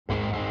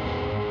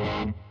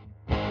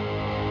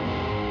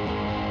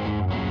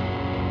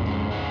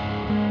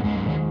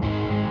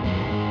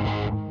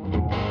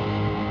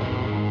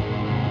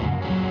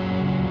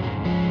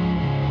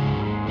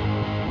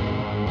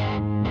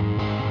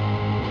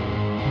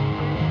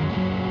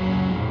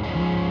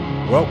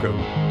Welcome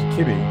to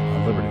Kibbe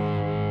on Liberty.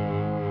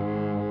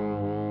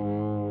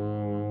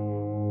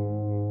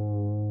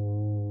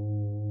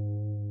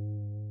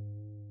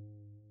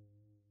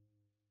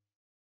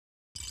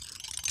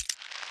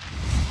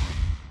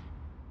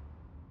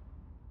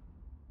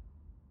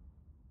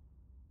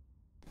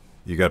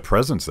 You got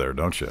presents there,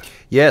 don't you?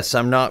 Yes,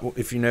 I'm not.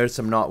 If you notice,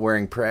 I'm not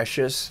wearing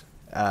Precious.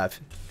 I've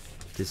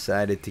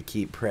decided to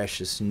keep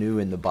Precious new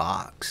in the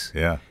box.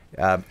 Yeah.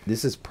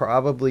 This is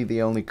probably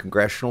the only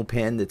congressional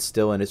pen that's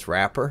still in its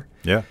wrapper.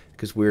 Yeah.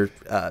 Because we're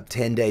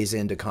 10 days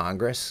into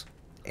Congress,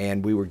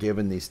 and we were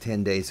given these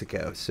 10 days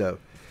ago. So,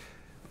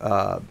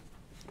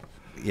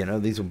 you know,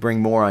 these will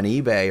bring more on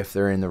eBay if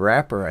they're in the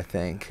wrapper, I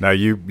think. Now,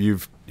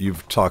 you've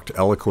talked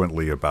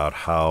eloquently about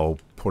how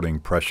putting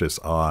Precious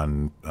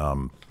on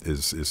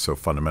is so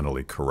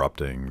fundamentally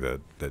corrupting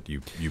that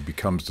you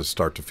becomes to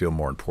start to feel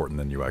more important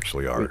than you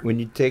actually are. When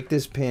you take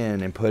this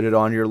pen and put it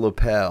on your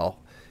lapel,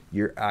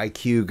 your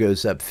IQ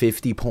goes up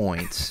 50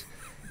 points.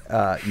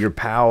 Your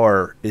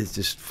power is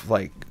just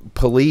like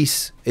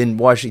police in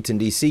Washington,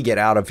 D.C. get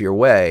out of your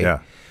way.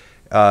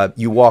 Yeah.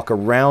 You walk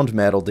around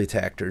metal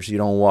detectors. You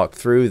don't walk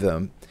through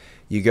them.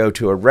 You go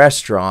to a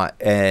restaurant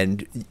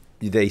and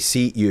they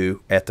seat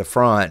you at the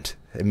front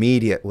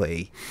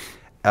immediately.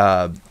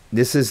 It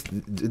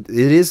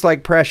is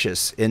like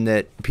Precious in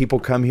that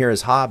people come here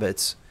as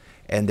hobbits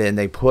and then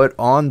they put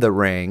on the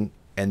ring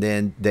and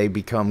then they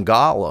become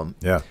Gollum.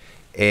 Yeah.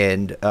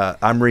 And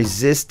I'm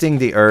resisting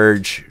the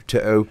urge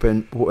to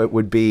open what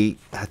would be,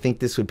 I think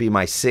this would be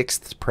my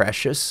 6th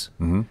Precious,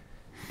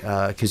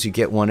 because you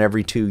get one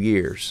every 2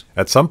 years.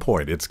 At some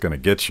point, it's going to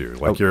get you.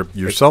 Like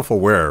you're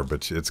self-aware,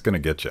 but it's going to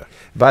get you.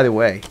 By the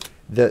way,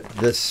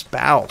 the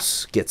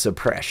spouse gets a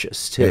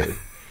Precious too.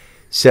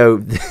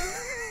 So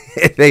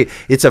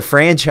it's a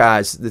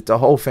franchise that the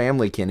whole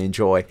family can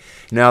enjoy.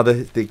 Now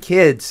the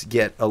kids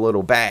get a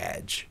little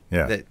badge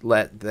that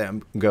let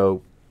them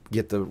go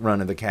get the run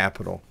of the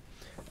Capitol.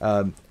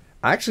 I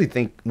actually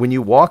think when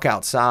you walk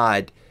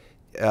outside,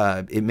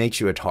 it makes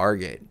you a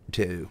target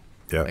too.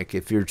 Yeah. Like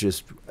if you're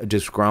just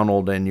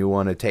disgruntled and you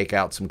want to take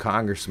out some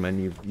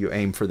congressmen, you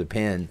aim for the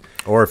pen.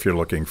 Or if you're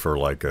looking for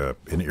like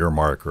an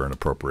earmark or an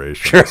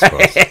appropriation. I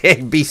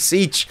suppose.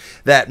 Beseech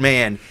that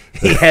man.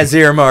 He has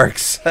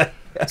earmarks.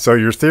 So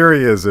your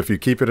theory is if you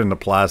keep it in the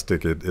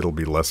plastic, it'll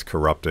be less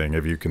corrupting.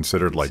 Have you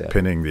considered like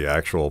pinning the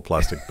actual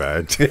plastic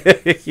bag?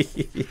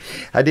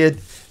 I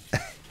did.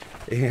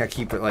 Yeah,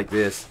 keep it like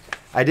this.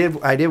 I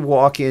did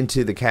walk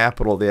into the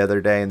Capitol the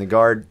other day, and the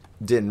guard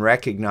didn't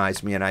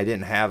recognize me, and I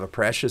didn't have a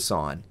Precious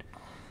on.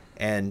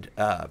 And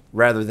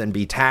rather than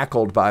be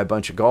tackled by a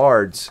bunch of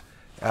guards,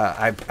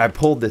 I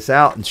pulled this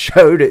out and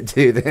showed it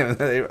to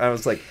them. I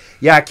was like,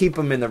 "Yeah, I keep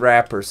them in the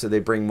wrapper so they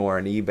bring more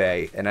on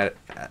eBay." And I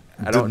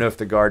don't know if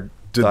the guard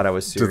thought I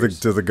was serious.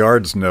 Do the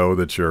guards know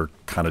that you're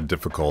kind of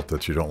difficult,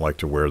 that you don't like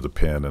to wear the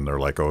pin, and they're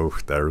like, "Oh,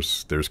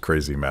 there's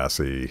crazy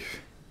Massie.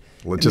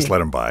 Just let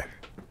him by."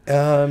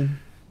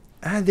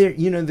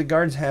 You know, the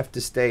guards have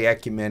to stay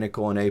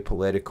ecumenical and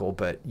apolitical,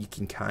 but you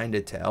can kind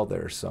of tell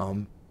there are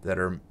some that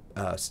are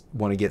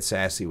want to get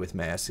sassy with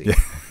Massie.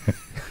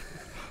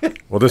 Yeah.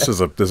 Well, this is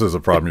a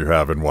problem you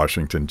have in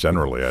Washington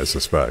generally, I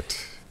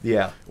suspect.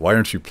 Yeah. Why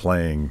aren't you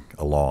playing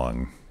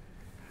along?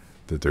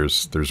 That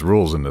there's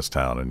rules in this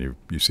town, and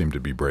you seem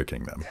to be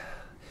breaking them.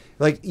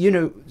 Like, you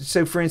know,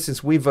 so for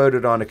instance, we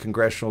voted on a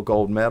congressional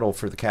gold medal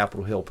for the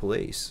Capitol Hill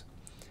Police,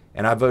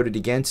 and I voted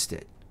against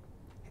it.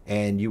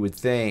 And you would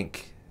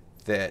think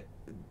that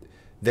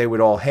they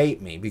would all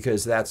hate me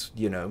because that's,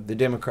 you know, the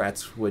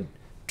Democrats would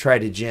try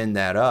to gin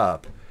that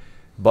up.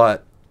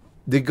 But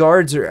the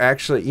guards are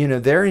actually, you know,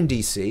 they're in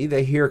D.C.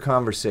 They hear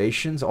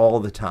conversations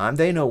all the time.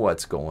 They know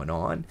what's going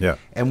on. Yeah.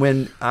 And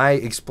when I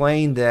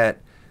explained that,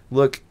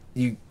 look,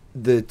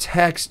 the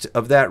text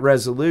of that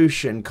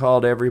resolution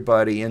called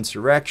everybody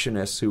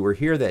insurrectionists who were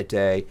here that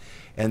day,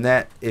 and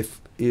that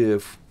if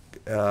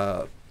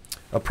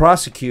a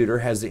prosecutor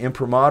has the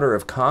imprimatur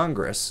of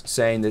Congress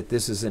saying that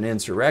this is an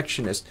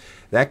insurrectionist,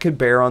 that could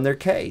bear on their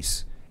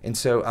case. And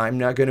so I'm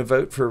not going to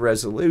vote for a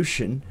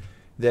resolution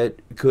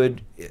that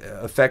could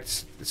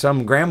affect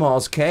some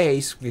grandma's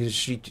case because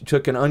she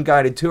took an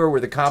unguided tour where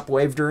the cop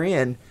waved her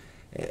in.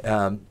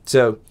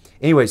 So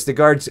anyways, the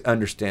guards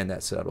understand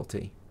that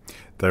subtlety.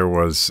 There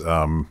was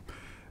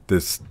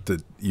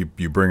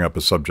you bring up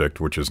a subject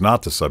which is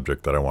not the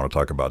subject that I want to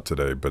talk about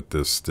today, but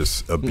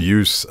this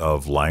abuse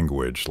of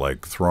language,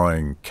 like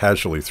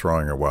casually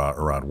throwing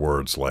around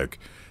words like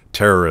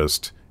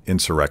terrorist,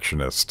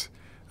 insurrectionist.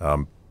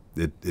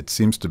 It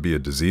seems to be a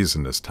disease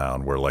in this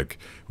town where like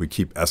we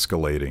keep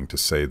escalating to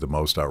say the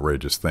most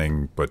outrageous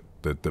thing, but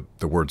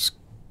the words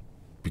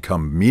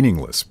become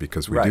meaningless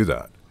because we do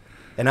that.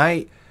 And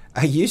I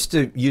used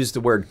to use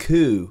the word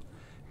coup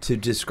to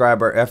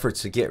describe our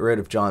efforts to get rid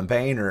of John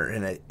Boehner,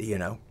 and you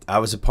know, I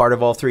was a part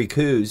of all 3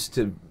 coups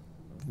to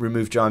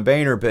remove John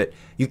Boehner, but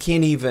you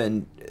can't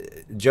even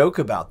joke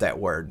about that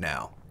word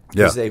now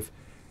because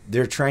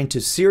they're trying to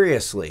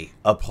seriously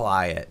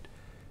apply it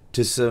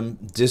to some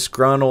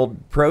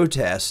disgruntled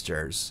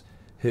protesters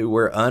who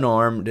were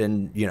unarmed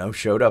and, you know,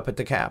 showed up at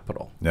the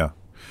Capitol. Yeah.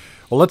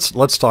 Well,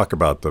 let's talk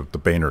about the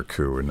Boehner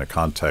coup in the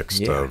context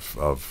Yeah.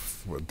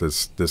 of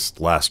this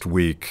last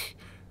week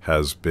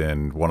has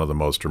been one of the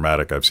most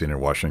dramatic I've seen in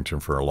Washington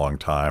for a long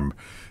time.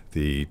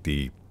 The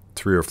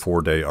 3 or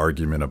 4 day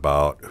argument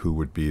about who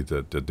would be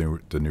the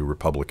new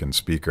Republican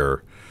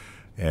speaker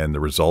and the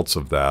results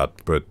of that.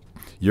 But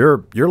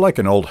you're like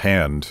an old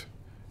hand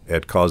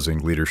at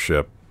causing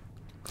leadership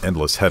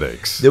endless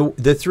headaches.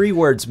 The 3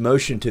 words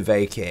 "motion to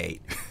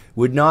vacate"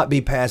 would not be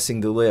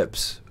passing the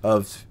lips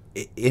of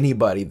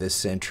anybody this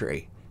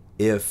century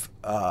if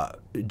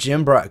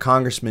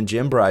Congressman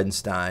Jim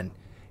Bridenstine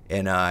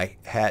and I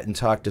hadn't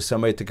talked to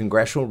somebody at the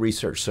Congressional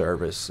Research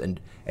Service and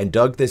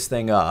dug this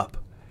thing up.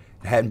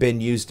 It hadn't been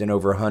used in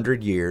over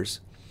 100 years,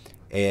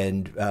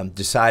 and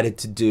decided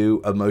to do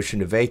a motion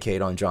to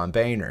vacate on John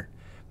Boehner.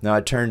 Now,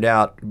 it turned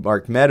out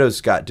Mark Meadows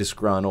got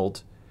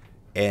disgruntled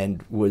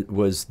and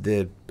was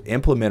the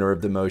implementer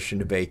of the motion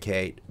to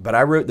vacate, but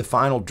I wrote the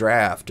final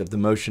draft of the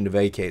motion to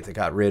vacate that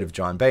got rid of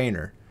John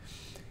Boehner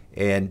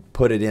and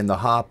put it in the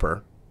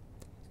hopper.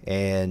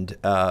 And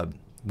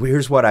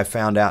here's what I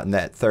found out in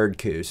that third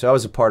coup. So I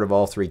was a part of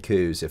all 3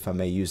 coups, if I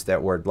may use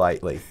that word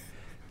lightly,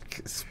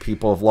 because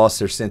people have lost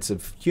their sense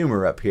of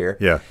humor up here.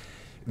 Yeah.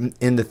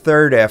 In the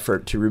third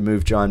effort to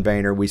remove John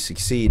Boehner, we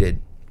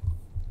succeeded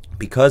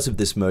because of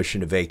this motion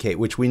to vacate,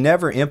 which we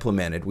never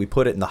implemented. We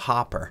put it in the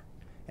hopper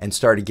and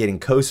started getting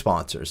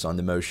co-sponsors on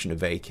the motion to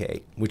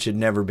vacate, which had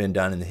never been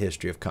done in the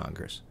history of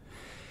Congress.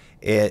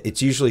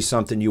 It's usually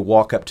something you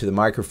walk up to the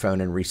microphone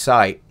and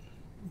recite.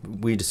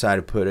 We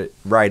decided to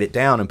write it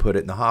down and put it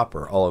in the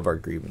hopper, all of our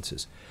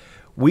grievances.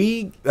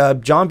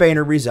 John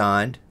Boehner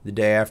resigned the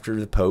day after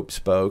the Pope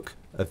spoke,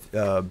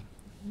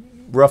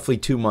 roughly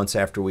 2 months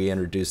after we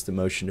introduced the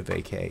motion to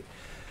vacate.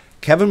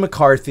 Kevin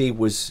McCarthy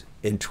was,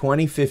 in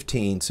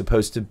 2015,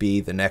 supposed to be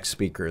the next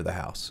Speaker of the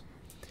House.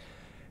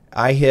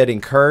 I had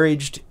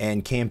encouraged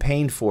and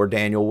campaigned for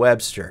Daniel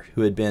Webster,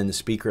 who had been the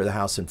Speaker of the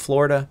House in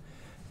Florida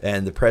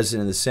and the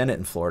President of the Senate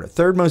in Florida.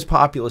 Third most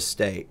populous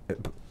state.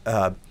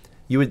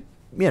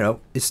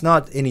 It's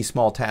not any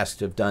small task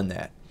to have done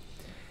that.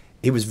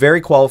 He was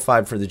very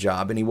qualified for the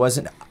job, and he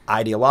wasn't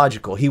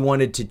ideological. He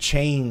wanted to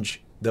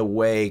change the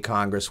way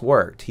Congress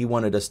worked. He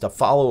wanted us to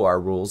follow our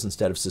rules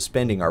instead of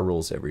suspending our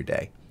rules every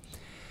day.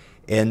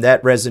 And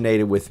that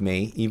resonated with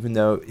me, even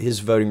though his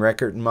voting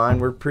record and mine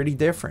were pretty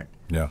different.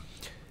 Yeah.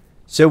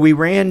 So we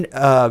ran,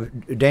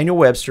 Daniel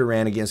Webster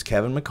ran against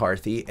Kevin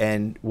McCarthy,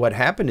 and what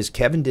happened is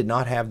Kevin did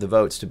not have the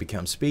votes to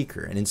become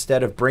Speaker. And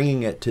instead of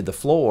bringing it to the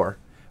floor,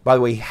 by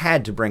the way, he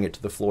had to bring it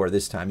to the floor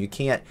this time. You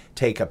can't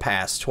take a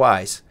pass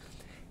twice.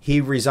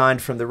 He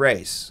resigned from the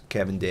race,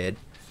 Kevin did.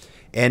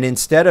 And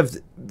instead of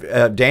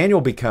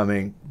Daniel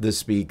becoming the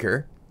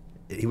Speaker,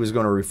 he was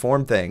going to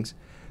reform things.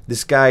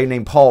 This guy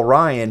named Paul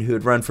Ryan, who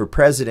had run for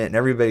president, and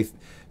everybody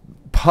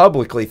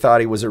publicly thought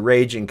he was a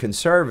raging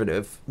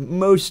conservative.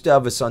 Most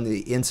of us on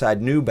the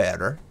inside knew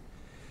better.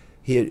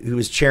 He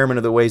was chairman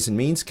of the Ways and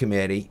Means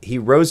Committee. He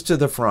rose to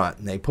the front,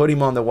 and they put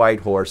him on the white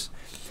horse.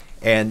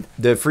 And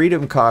the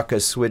Freedom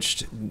Caucus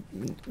switched,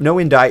 no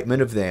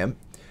indictment of them,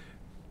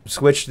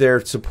 switched their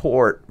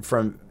support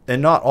from,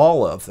 and not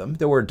all of them,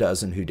 there were a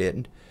dozen who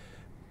didn't,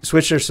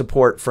 switched their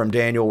support from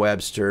Daniel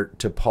Webster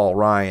to Paul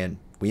Ryan.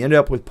 We ended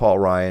up with Paul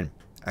Ryan.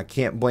 I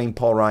can't blame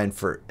Paul Ryan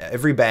for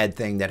every bad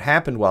thing that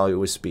happened while he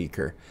was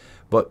Speaker,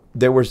 but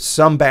there were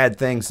some bad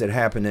things that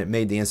happened that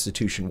made the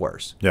institution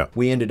worse. Yeah.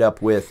 We ended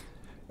up with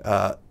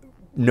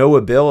no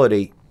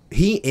ability.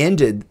 He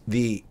ended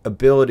the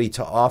ability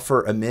to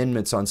offer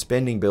amendments on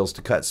spending bills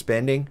to cut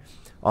spending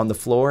on the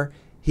floor.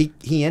 He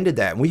ended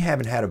that, and we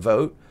haven't had a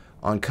vote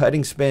on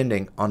cutting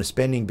spending on a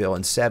spending bill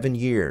in 7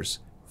 years.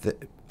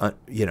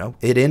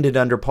 It ended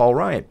under Paul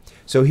Ryan.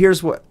 So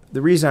here's what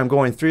the reason I'm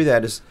going through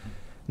that is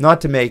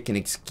not to make an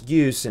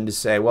excuse and to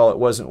say, well, it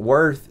wasn't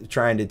worth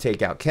trying to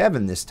take out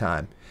Kevin this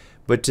time,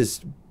 but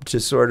to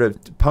sort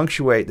of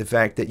punctuate the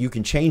fact that you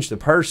can change the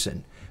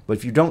person, but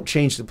if you don't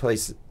change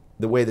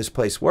the way this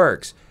place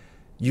works,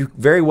 you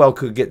very well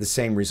could get the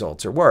same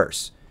results or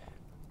worse.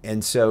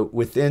 And so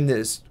within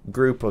this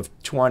group of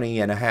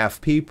 20 and a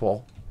half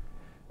people,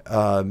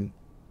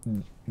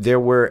 there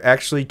were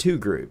actually 2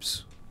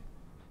 groups,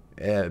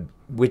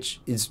 which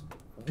is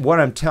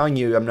what I'm telling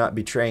you. I'm not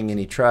betraying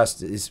any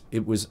trust.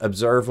 It was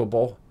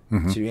observable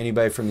to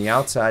anybody from the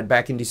outside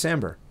back in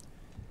December.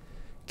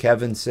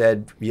 Kevin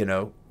said,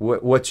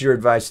 what's your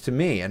advice to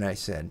me? And I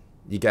said,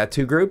 you got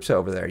 2 groups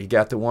over there. You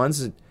got the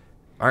ones that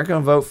aren't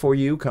going to vote for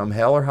you come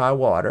hell or high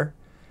water,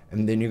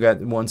 and then you got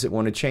the ones that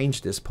want to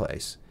change this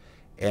place.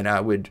 And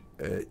I would,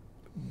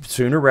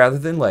 sooner rather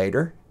than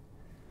later,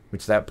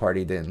 which that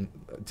party didn't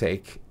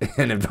take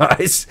an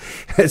advice,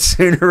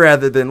 sooner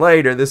rather than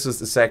later, this was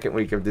the second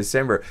week of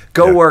December,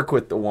 go work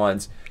with the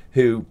ones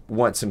who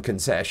want some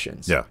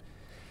concessions. Yeah.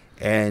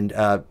 And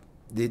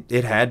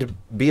it had to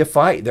be a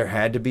fight. There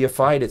had to be a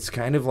fight. It's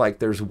kind of like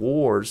there's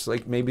wars,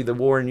 like maybe the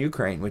war in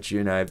Ukraine, which you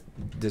and I have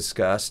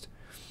discussed.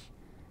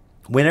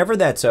 Whenever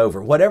that's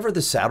over, whatever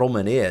the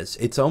settlement is,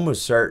 it's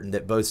almost certain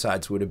that both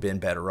sides would have been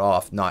better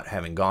off not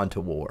having gone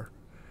to war.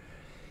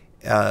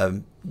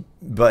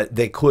 But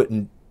they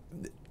couldn't.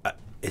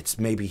 it's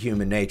maybe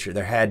human nature.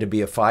 There had to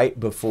be a fight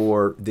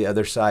before the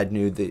other side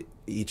knew that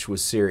each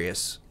was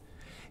serious.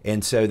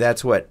 And so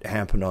that's what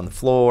happened on the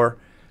floor.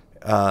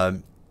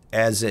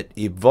 As it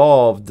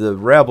evolved, the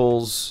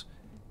rebels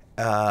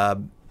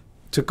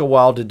took a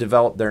while to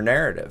develop their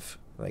narrative.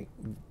 Like,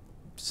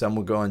 some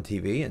would go on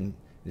TV and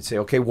they'd say,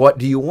 okay, what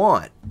do you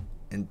want?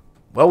 And,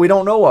 well, we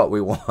don't know what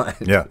we want.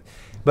 Yeah.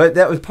 But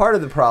that was part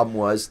of the problem.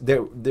 Was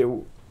there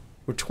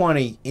were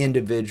 20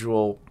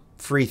 individual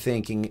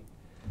free-thinking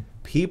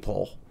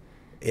people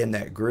in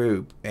that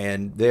group,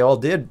 and they all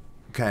did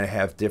kind of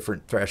have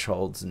different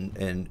thresholds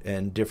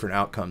and different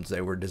outcomes they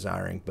were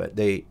desiring, but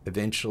they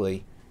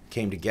eventually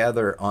came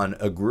together on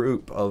a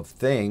group of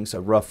things,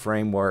 a rough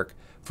framework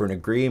for an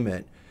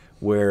agreement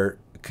where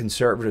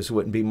conservatives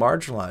wouldn't be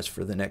marginalized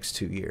for the next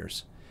 2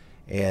 years.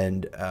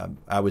 And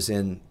I was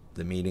in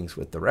the meetings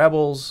with the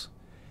rebels,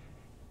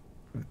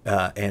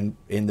 and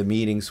in the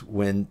meetings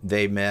when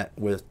they met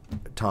with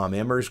Tom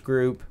Emmer's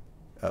group,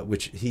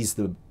 which he's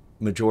the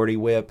majority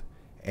whip,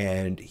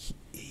 and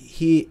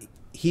he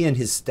and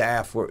his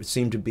staff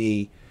seemed to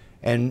be,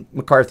 and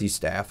McCarthy's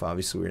staff,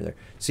 obviously we were there,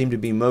 seemed to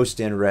be most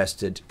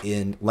interested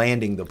in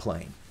landing the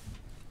plane.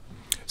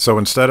 So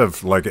instead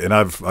of like, and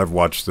I've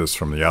watched this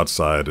from the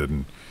outside,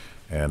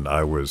 and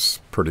I was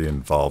pretty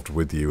involved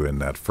with you in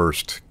that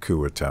first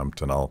coup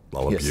attempt, and I'll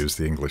Yes. abuse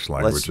the English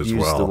language Let's as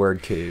well. use the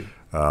word coup.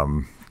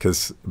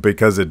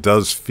 Because it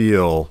does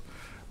feel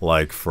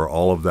like for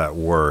all of that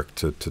work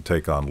to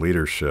take on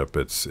leadership,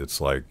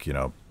 it's like, you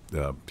know,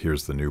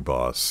 here's the new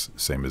boss,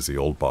 same as the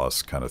old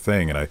boss kind of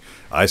thing. And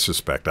I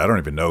suspect, I don't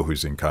even know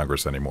who's in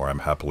Congress anymore. I'm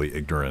happily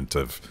ignorant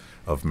of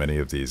many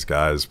of these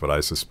guys, but I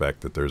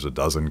suspect that there's a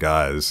dozen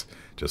guys,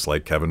 just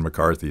like Kevin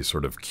McCarthy,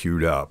 sort of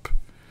queued up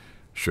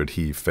should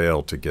he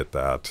fail to get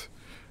that.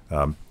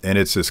 And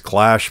it's this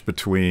clash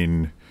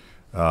between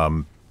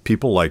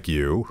people like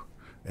you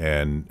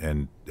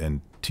and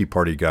Tea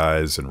Party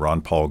guys and Ron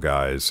Paul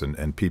guys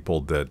and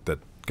people that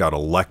got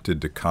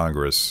elected to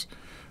Congress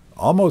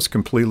almost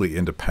completely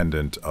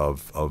independent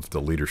of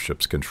the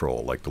leadership's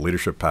control. Like, the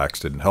leadership PACs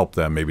didn't help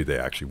them. Maybe they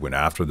actually went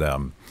after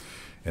them.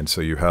 And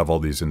so you have all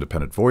these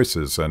independent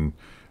voices. And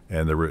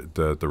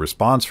the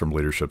response from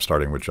leadership,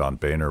 starting with John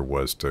Boehner,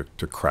 was to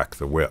crack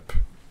the whip,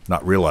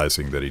 not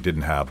realizing that he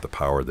didn't have the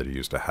power that he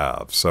used to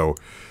have. So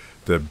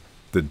the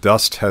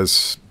dust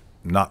has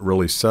not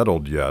really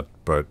settled yet,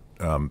 but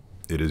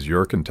it is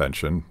your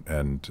contention,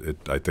 and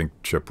I think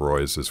Chip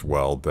Roy's as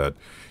well, that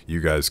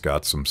you guys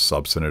got some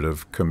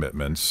substantive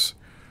commitments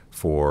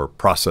for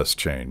process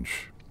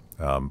change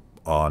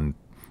on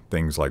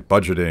things like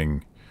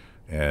budgeting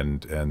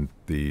and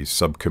the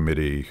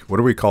subcommittee. What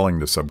are we calling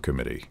the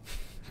subcommittee?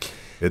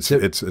 It's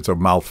a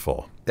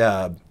mouthful.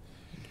 I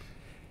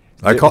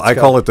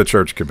call it the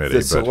church committee.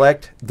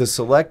 The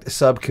Select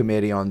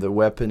Subcommittee on the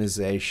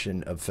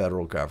Weaponization of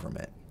Federal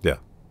Government. Yeah.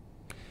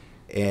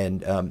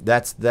 And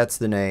that's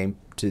the name.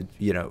 To,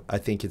 you know, I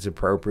think it's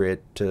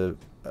appropriate to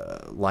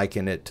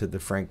liken it to the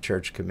Frank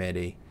Church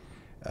Committee.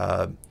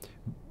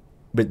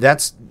 But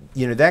that's,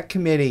 you know, that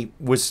committee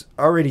was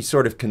already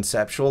sort of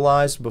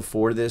conceptualized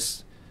before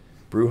this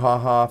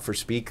brouhaha for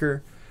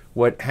Speaker.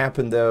 What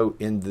happened, though,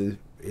 in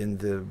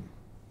the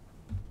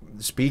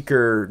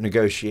Speaker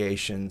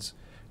negotiations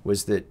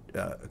was that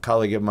a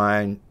colleague of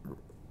mine,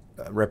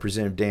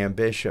 Representative Dan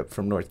Bishop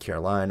from North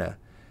Carolina,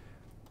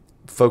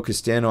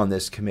 focused in on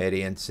this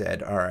committee and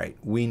said, all right,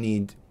 we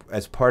need,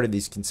 as part of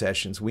these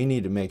concessions, we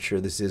need to make sure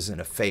this isn't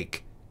a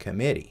fake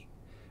committee.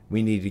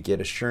 We need to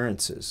get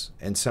assurances.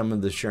 And some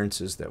of the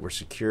assurances that were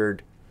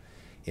secured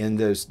in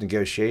those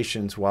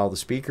negotiations while the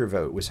Speaker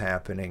vote was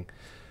happening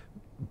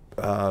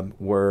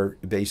were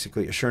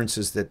basically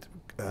assurances that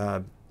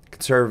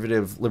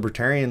conservative,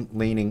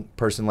 libertarian-leaning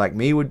person like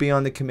me would be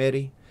on the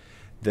committee,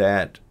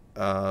 that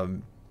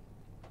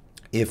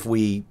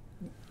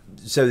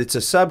so it's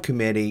a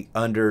subcommittee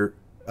under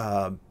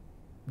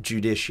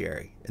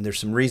judiciary, and there's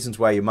some reasons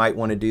why you might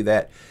want to do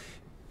that.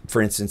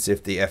 For instance,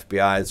 if the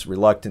FBI is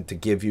reluctant to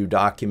give you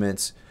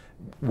documents,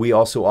 we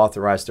also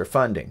authorize their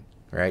funding,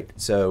 right?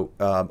 So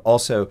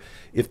also,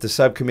 if the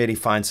subcommittee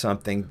finds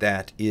something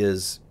that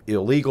is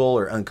illegal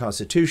or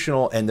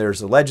unconstitutional and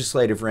there's a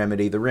legislative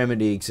remedy, the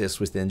remedy exists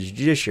within the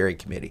Judiciary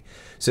Committee.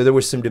 So there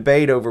was some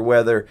debate over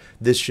whether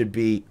this should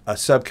be a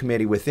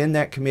subcommittee within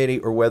that committee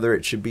or whether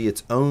it should be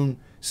its own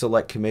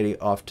select committee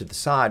off to the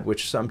side,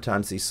 which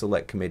sometimes these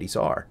select committees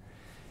are,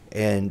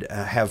 and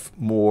have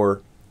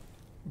more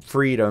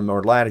freedom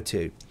or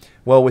latitude.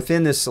 Well,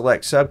 within this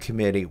select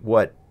subcommittee,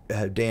 what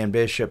Dan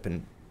Bishop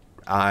and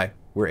I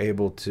were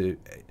able to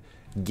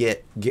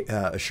get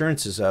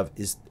assurances of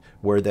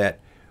were that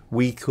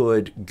we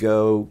could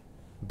go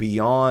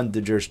beyond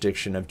the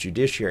jurisdiction of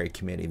Judiciary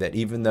Committee, that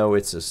even though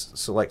it's a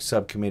select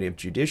subcommittee of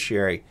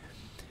Judiciary,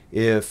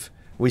 if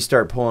we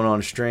start pulling on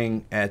a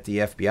string at the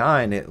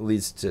FBI and it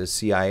leads to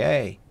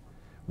CIA,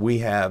 we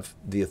have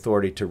the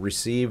authority to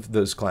receive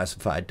those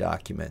classified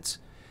documents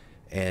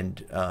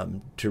and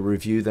to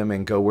review them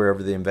and go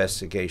wherever the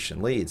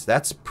investigation leads.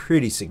 That's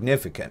pretty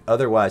significant.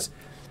 Otherwise,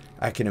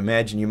 I can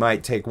imagine you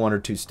might take 1 or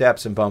 2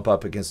 steps and bump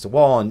up against a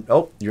wall, and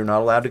you're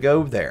not allowed to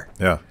go there.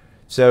 Yeah.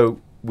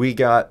 So we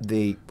got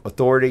the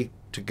authority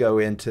to go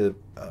into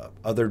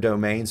other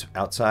domains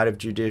outside of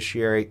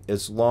judiciary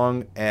as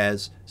long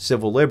as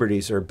civil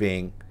liberties are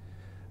being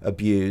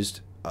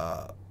abused.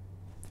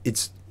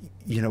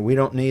 We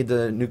don't need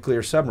the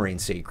nuclear submarine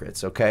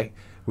secrets, okay?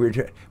 We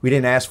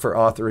didn't ask for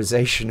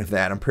authorization of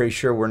that. I'm pretty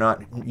sure we're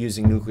not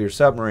using nuclear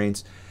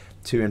submarines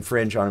to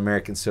infringe on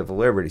American civil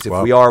liberties.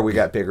 If we are, we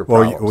got bigger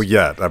problems. Well,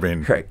 yet. I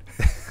mean, right.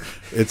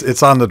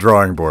 it's on the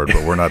drawing board,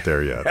 but we're not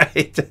there yet.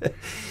 Right.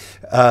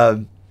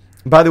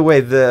 By the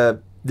way, the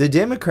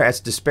Democrats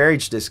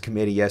disparaged this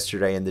committee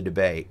yesterday in the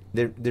debate.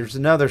 There's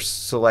another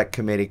select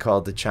committee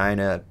called the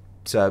China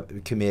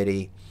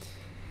Subcommittee,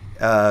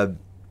 and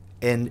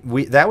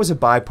that was a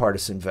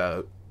bipartisan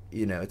vote.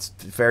 You know, it's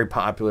very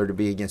popular to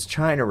be against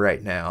China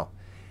right now.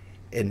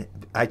 And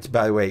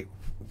by the way,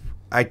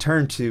 I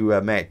turned to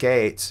Matt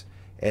Gaetz,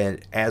 and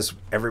as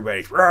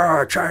everybody's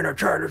China,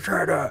 China,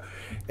 China,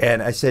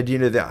 and I said,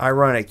 the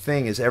ironic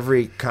thing is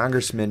every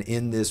congressman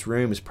in this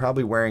room is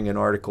probably wearing an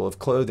article of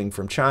clothing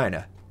from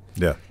China.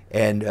 Yeah.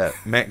 And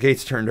Matt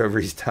Gaetz turned over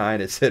his tie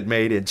and it said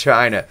 "Made in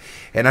China,"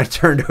 and I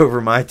turned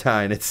over my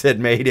tie and it said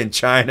 "Made in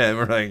China," and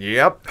we're like,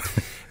 "Yep."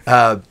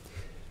 But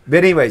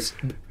anyways,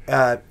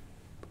 the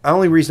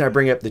only reason I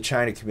bring up the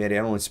China committee,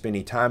 I don't want to spend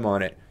any time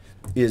on it,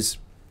 is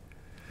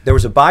there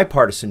was a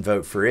bipartisan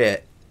vote for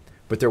it,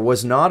 but there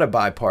was not a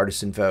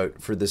bipartisan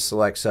vote for the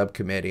Select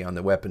Subcommittee on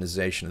the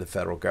weaponization of the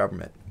federal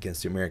government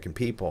against the American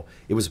people.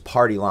 It was a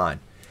party line,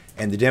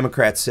 and the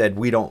Democrats said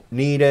we don't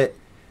need it.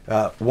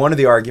 One of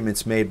the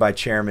arguments made by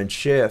Chairman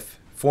Schiff,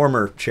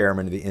 former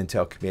chairman of the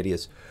Intel Committee,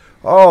 is,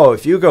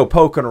 if you go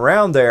poking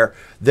around there,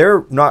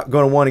 they're not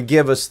going to want to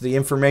give us the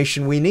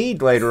information we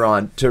need later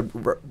on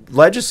to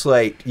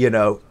legislate,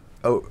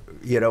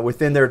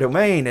 within their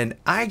domain. And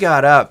I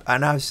got up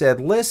and I said,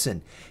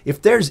 listen,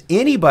 if there's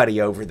anybody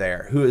over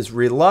there who is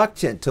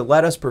reluctant to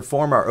let us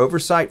perform our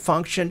oversight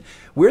function,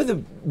 we're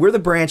the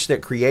branch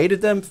that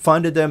created them,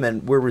 funded them,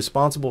 and we're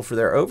responsible for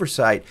their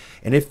oversight.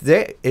 And if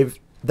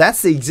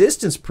that's the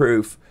existence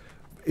proof,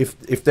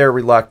 if they're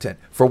reluctant,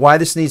 for why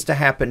this needs to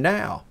happen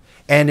now.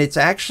 And it's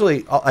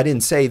actually, I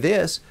didn't say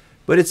this,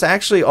 but it's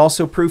actually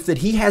also proof that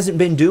he hasn't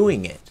been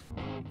doing it.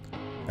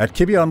 At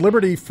Kibbe on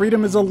Liberty,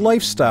 freedom is a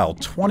lifestyle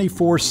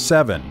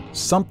 24/7,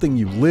 something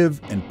you live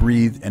and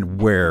breathe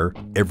and wear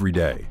every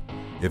day.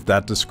 If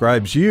that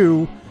describes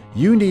you,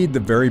 you need the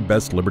very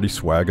best Liberty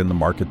swag in the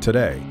market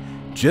today,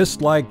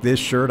 just like this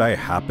shirt I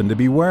happen to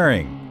be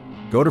wearing.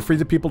 Go to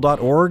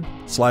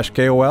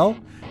freethepeople.org/KOL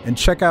and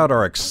check out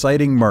our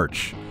exciting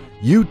merch.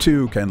 You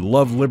too can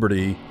love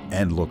liberty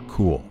and look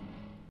cool.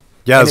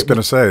 Yeah, I was going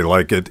to say,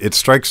 it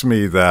strikes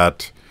me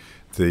that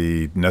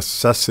the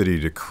necessity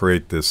to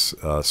create this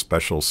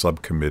special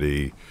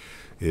subcommittee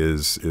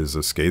is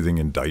a scathing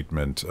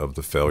indictment of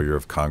the failure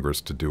of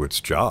Congress to do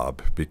its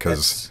job.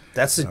 Because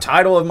that's the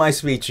title of my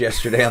speech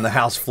yesterday on the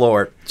House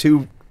floor.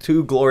 Two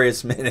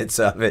glorious minutes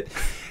of it.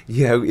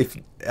 If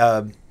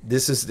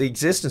this is the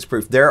existence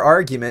proof. Their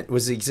argument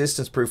was the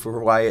existence proof for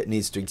why it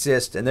needs to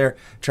exist, and they're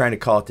trying to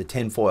call it the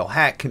tinfoil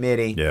hat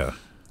committee. Yeah.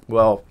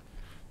 Well,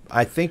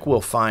 I think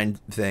we'll find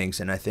things,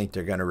 and I think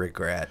they're going to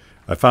regret.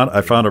 I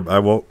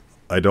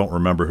don't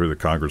remember who the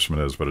congressman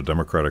is, but a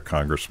Democratic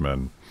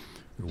congressman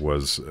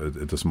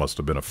this must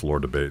have been a floor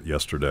debate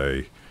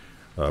yesterday,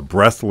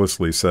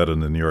 breathlessly said in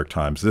the New York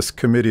Times, "This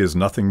committee is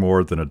nothing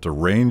more than a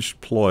deranged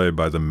ploy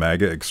by the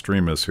MAGA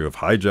extremists who have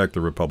hijacked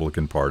the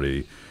Republican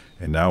Party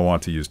and now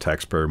want to use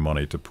taxpayer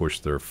money to push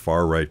their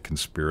far-right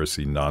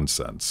conspiracy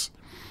nonsense."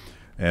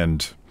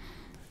 And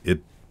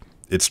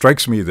it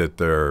strikes me that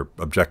they're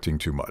objecting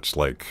too much.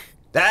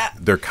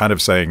 They're kind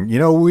of saying,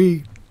 if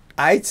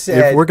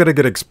we're going to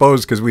get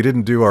exposed because we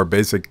didn't do our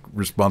basic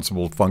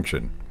responsible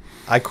function.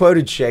 I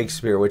quoted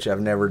Shakespeare, which I've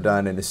never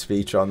done in a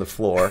speech on the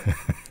floor.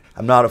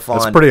 I'm not a fan.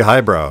 That's pretty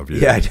highbrow of you.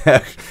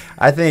 Yeah,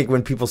 I think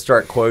when people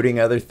start quoting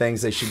other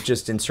things, they should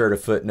just insert a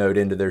footnote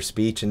into their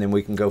speech, and then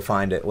we can go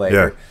find it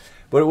later. Yeah.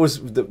 But it was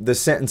the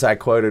sentence I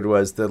quoted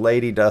was, "The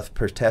lady doth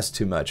protest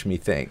too much,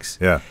 methinks."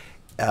 Yeah.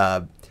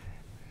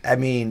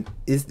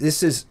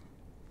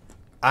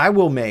 I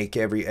will make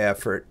every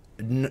effort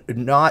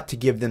not to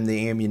give them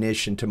the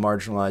ammunition to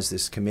marginalize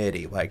this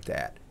committee like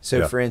that.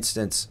 So, for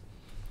instance,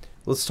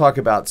 let's talk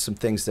about some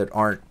things that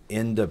aren't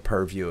in the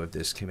purview of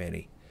this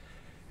committee.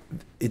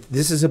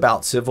 This is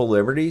about civil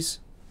liberties,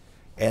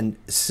 and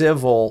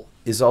civil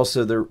is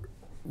also the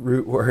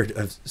root word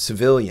of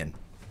civilian.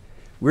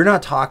 We're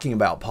not talking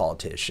about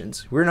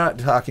politicians. We're not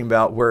talking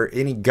about where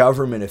any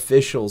government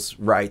official's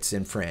rights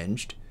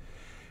infringed.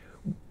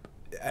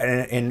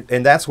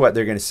 And that's what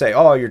they're going to say.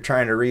 Oh, you're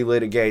trying to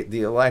relitigate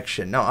the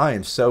election. No, I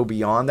am so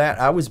beyond that.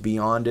 I was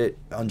beyond it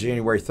on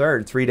January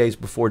 3rd, 3 days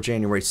before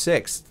January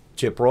 6th.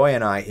 Chip Roy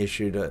and I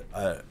issued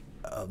a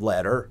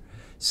letter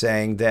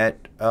saying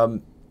that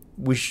it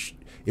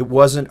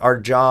wasn't our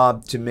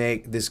job to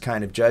make this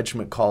kind of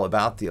judgment call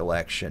about the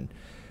election.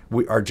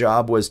 Our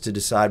job was to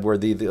decide were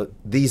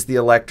these the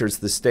electors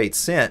the state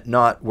sent,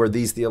 not were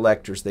these the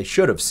electors they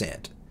should have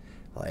sent.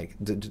 Like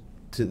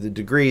to the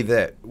degree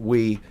that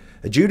we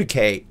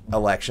adjudicate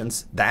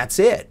elections, that's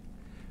it.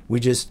 We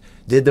just,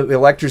 did the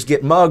electors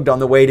get mugged on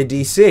the way to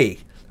D.C.?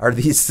 Are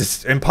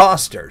these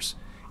imposters?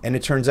 And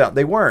it turns out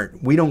they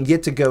weren't. We don't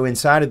get to go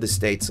inside of the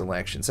state's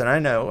elections. And I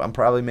know I'm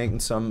probably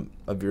making some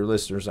of your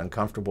listeners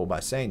uncomfortable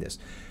by saying this,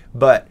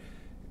 but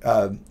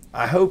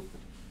I hope,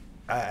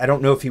 I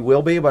don't know if he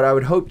will be, but I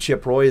would hope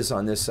Chip Roy is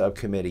on this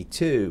subcommittee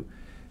too,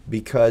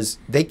 because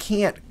they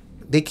can't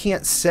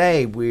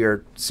say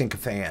we're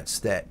sycophants,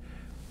 that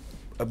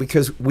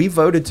because we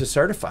voted to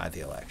certify the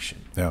election.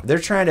 Yeah. They're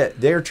trying to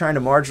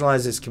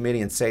marginalize this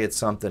committee and say it's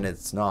something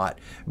it's not.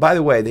 By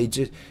the way,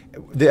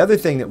 the other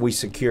thing that we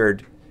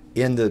secured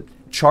in the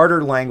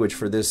charter language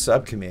for this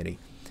subcommittee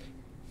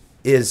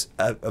is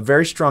a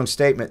very strong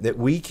statement that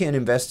we can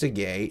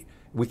investigate,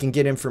 we can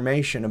get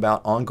information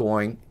about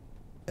ongoing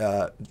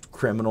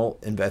criminal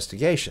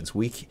investigations.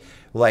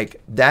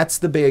 That's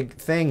the big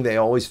thing they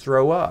always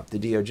throw up, the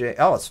DOJ.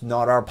 Oh, it's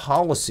not our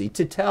policy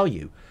to tell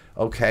you.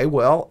 Okay,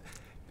 well,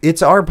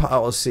 it's our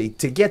policy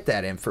to get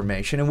that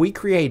information, and we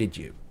created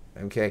you.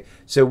 Okay,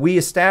 so we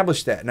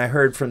established that. And I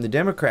heard from the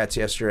Democrats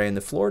yesterday in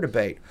the floor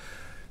debate,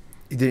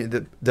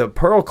 the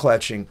pearl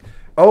clutching.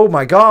 Oh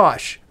my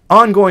gosh,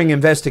 ongoing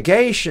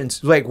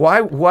investigations. Like,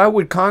 why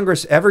would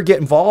Congress ever get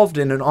involved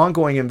in an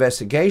ongoing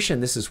investigation?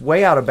 This is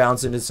way out of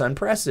bounds and it's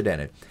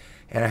unprecedented.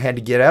 And I had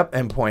to get up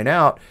and point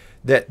out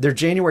that their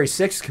January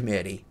 6th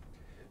committee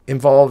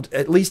involved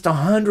at least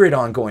 100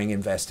 ongoing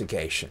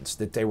investigations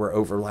that they were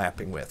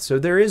overlapping with. So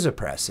there is a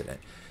precedent.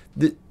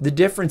 The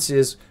difference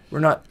is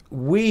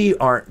we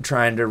aren't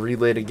trying to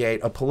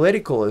relitigate a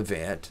political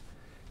event.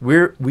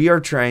 We are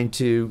trying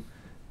to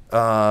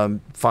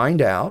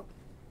find out.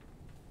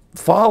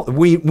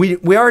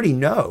 We already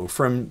know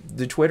from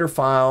the Twitter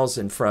files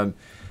and from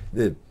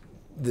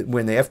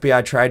when the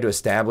FBI tried to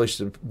establish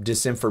the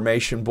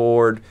disinformation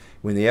board,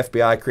 when the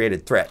FBI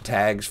created threat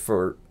tags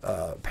for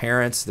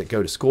parents that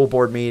go to school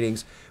board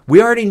meetings, we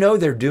already know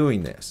they're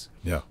doing this.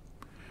 Yeah.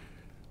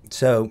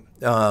 So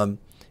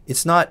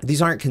it's not;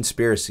 these aren't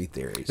conspiracy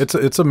theories.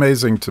 It's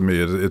amazing to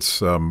me.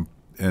 It's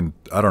and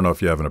I don't know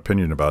if you have an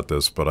opinion about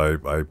this, but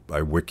I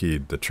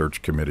wikied the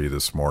church committee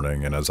this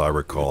morning, and as I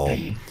recall,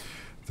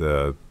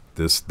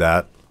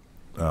 that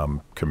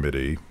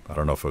committee, I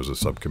don't know if it was a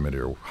subcommittee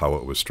or how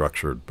it was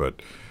structured,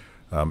 but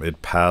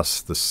it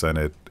passed the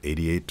Senate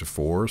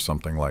 88-4,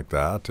 something like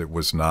that. It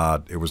was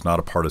not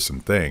a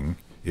partisan thing,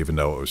 even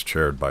though it was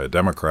chaired by a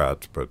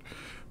Democrat, but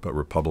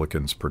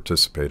Republicans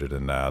participated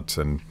in that.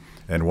 And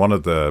one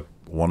of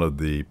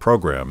the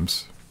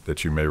programs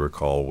that you may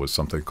recall was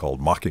something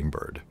called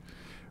Mockingbird,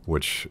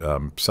 which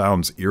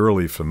sounds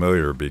eerily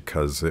familiar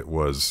because it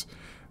was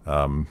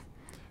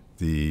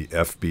the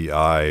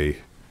FBI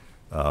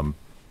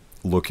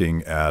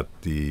looking at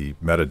the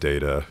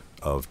metadata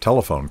of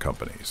telephone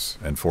companies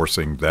and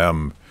forcing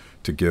them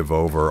to give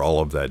over all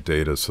of that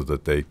data so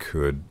that they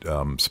could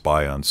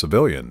spy on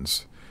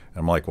civilians.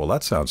 And I'm like, well,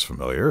 that sounds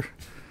familiar.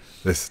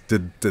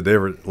 Did they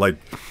ever, like,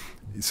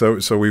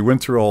 so we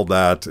went through all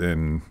that,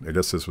 and I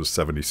guess this was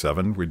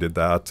 1977 we did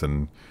that,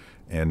 and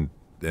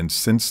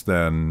since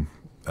then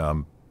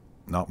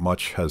not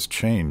much has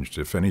changed.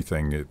 If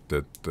anything,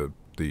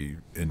 the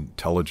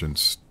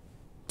intelligence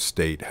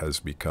state has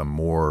become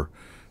more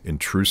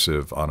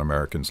intrusive on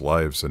Americans'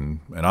 lives,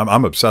 and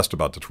I'm obsessed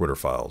about the Twitter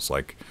files.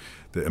 Like,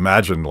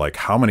 imagine like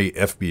how many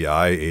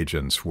FBI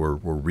agents were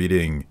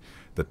reading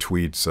the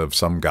tweets of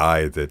some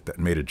guy that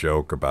made a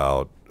joke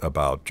about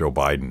Joe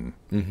Biden.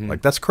 Mm-hmm.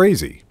 Like, that's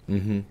crazy.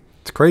 Mm-hmm.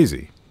 It's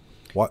crazy.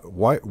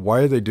 Why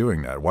are they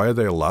doing that? Why are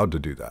they allowed to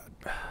do that?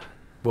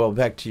 Well,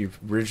 back to your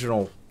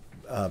original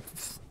or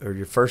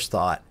your first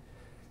thought,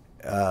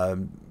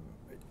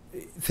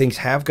 things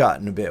have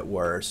gotten a bit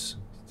worse.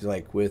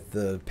 Like with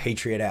the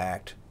Patriot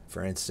Act,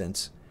 for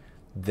instance,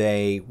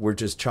 they were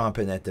just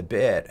chomping at the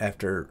bit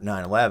after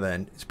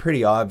 9/11. It's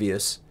pretty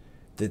obvious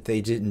that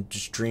they didn't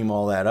just dream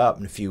all that up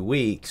in a few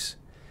weeks,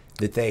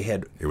 that they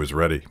had... It was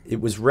ready.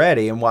 It was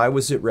ready. And why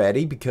was it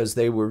ready? Because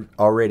they were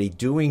already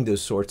doing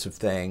those sorts of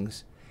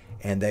things,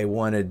 and they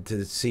wanted to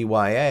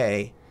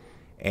CYA,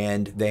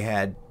 and they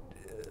had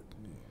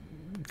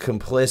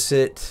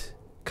complicit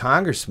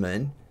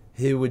congressmen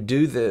who would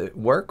do the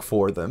work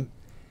for them.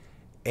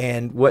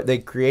 And what they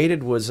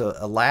created was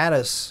a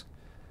lattice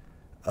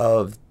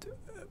of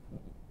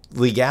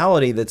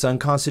legality that's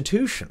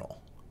unconstitutional,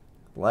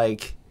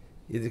 like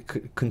the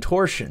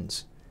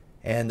contortions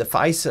and the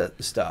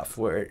FISA stuff,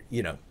 where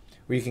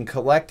you can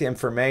collect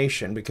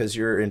information because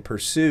you're in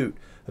pursuit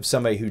of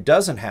somebody who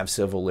doesn't have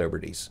civil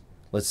liberties.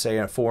 Let's say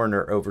a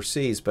foreigner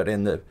overseas, but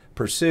in the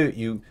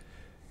pursuit,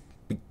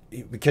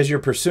 because you're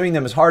pursuing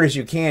them as hard as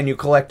you can, you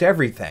collect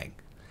everything.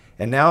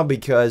 And now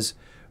because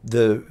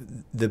the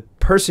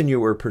person you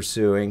were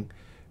pursuing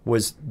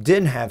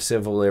didn't have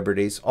civil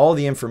liberties, all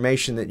the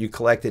information that you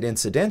collected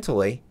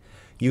incidentally,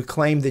 you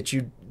claim that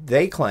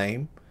they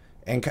claim,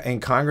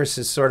 and Congress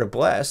is sort of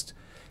blessed,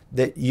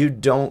 that you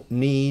don't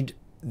need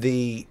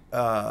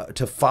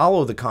to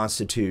follow the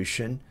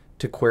Constitution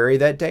to query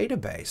that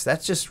database.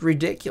 That's just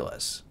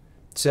ridiculous.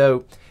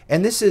 So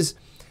And this is,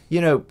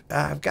 you know,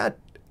 I've got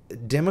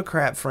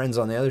Democrat friends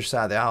on the other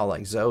side of the aisle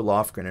like Zoe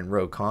Lofgren and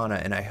Ro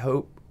Khanna, and I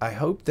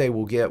hope they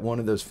will get one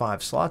of those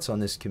 5 slots on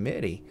this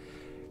committee,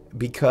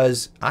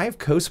 because I have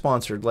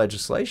co-sponsored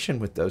legislation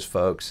with those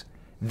folks.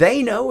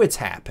 They know it's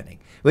happening.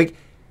 Like,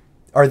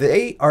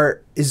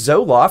 is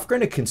Zoe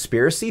Lofgren a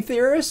conspiracy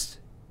theorist?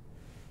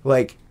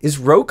 Like, is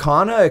Ro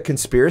Khanna a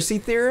conspiracy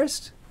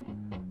theorist?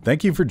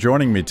 Thank you for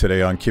joining me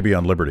today on Kibbe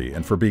on Liberty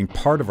and for being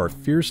part of our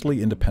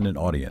fiercely independent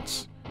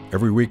audience.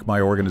 Every week,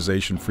 my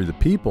organization, Free the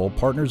People,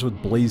 partners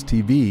with Blaze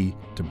TV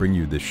to bring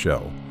you this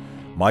show.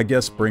 My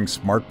guests bring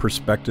smart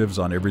perspectives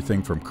on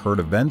everything from current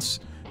events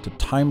to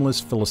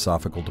timeless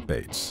philosophical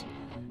debates.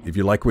 If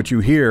you like what you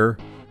hear,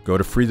 go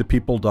to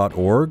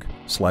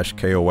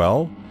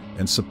freethepeople.org/KOL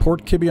and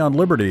support Kibbe on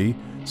Liberty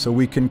so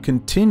we can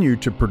continue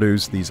to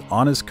produce these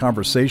honest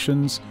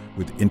conversations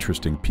with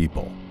interesting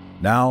people.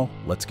 Now,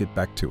 let's get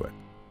back to it.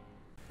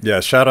 Yeah,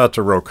 shout out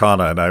to Ro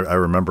Khanna, and I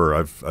remember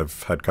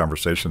I've had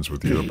conversations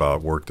with you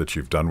about work that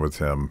you've done with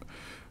him,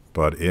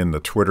 but in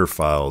the Twitter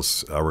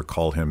files, I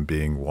recall him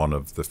being one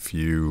of the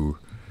few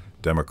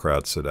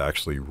Democrats that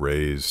actually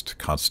raised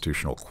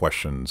constitutional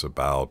questions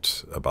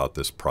about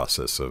this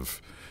process of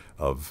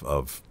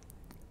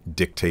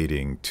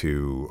dictating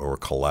to or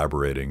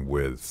collaborating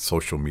with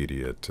social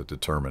media to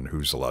determine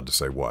who's allowed to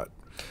say what.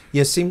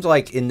 Yeah, it seems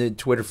like in the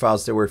Twitter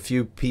files there were a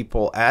few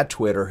people at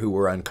Twitter who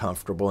were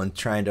uncomfortable and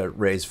trying to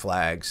raise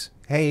flags.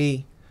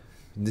 Hey,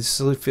 this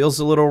feels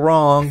a little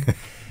wrong.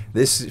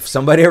 If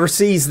somebody ever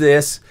sees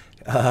this,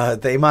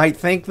 they might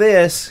think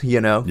this, you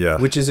know,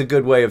 which is a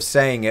good way of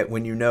saying it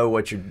when you know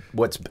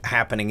what's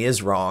happening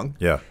is wrong.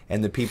 Yeah.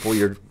 And the people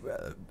you're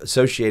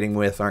associating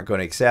with aren't going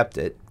to accept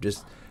it.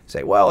 Just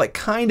say, well, it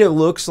kind of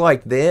looks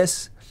like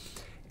this.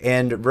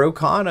 And Ro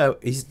Khanna,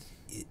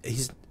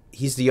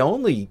 he's the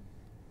only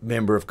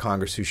member of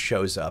Congress who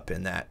shows up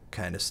in that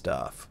kind of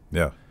stuff.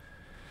 Yeah.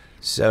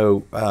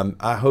 So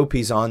I hope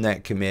he's on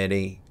that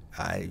committee.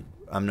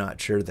 I'm not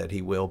sure that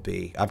he will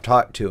be. I've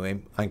talked to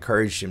him. I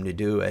encouraged him to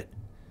do it.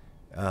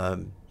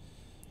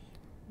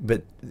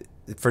 But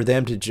for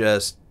them to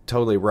just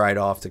totally write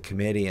off the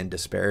committee and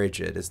disparage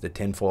it as the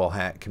tinfoil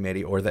hat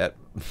committee, or that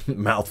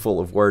mouthful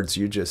of words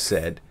you just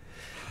said.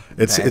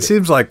 It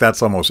seems like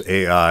that's almost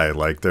AI.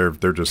 Like they're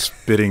just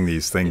spitting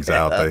these things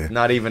out.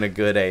 Not even a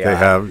good AI. They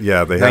have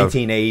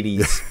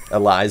 1980s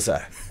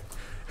Eliza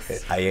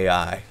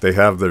AI. They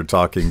have their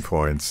talking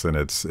points, and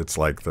it's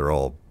like they're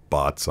all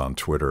bots on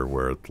Twitter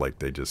where like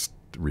they just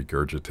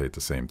regurgitate the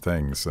same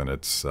things. And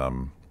it's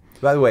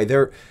by the way,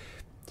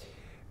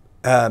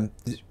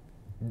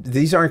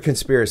 these aren't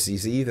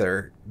conspiracies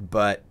either,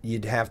 but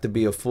you'd have to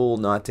be a fool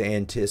not to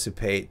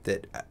anticipate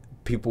that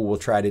people will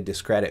try to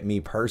discredit me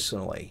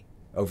personally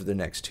over the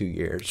next 2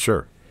 years.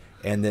 Sure.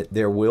 And that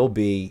there will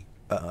be,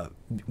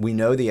 we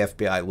know the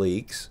FBI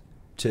leaks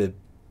to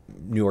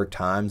New York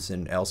Times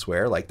and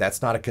elsewhere. Like,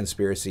 that's not a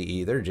conspiracy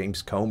either.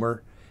 James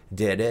Comer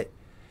did it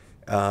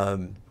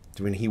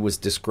when he was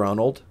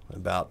disgruntled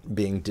about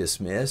being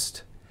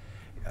dismissed.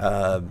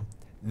 And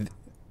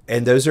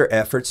those are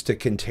efforts to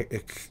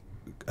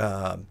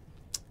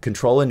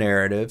control a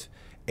narrative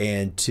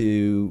and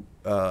to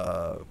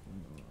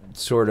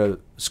sort of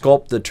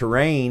sculpt the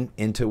terrain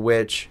into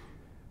which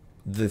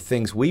the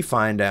things we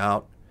find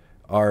out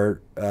are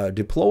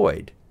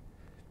deployed.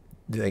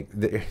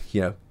 They're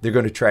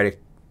going to try to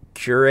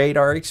curate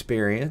our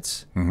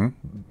experience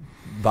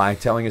by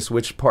telling us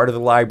which part of the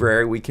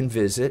library we can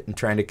visit and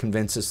trying to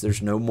convince us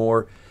there's no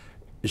more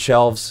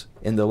shelves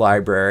in the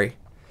library.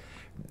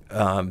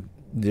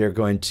 They're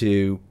going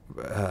to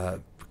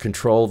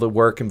control the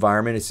work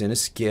environment. It's in a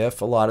SCIF,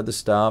 a lot of the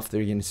stuff.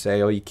 They're going to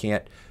say, oh, you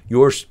can't,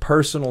 your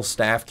personal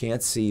staff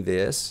can't see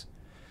this.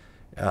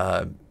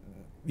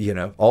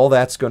 All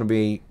that's going to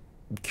be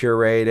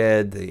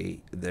curated.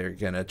 They're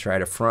going to try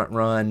to front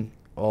run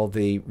all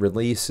the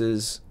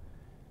releases.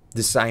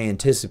 This I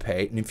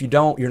anticipate. And if you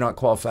don't, you're not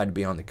qualified to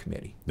be on the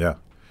committee. Yeah.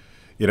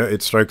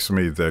 It strikes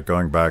me that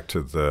going back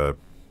to the,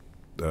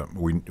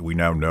 we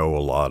now know a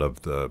lot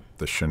of the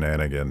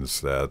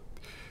shenanigans that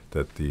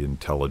the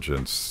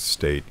intelligence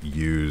state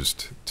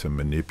used to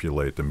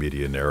manipulate the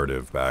media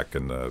narrative back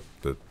in the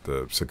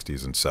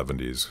 60s and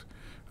 70s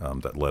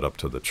that led up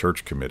to the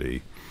Church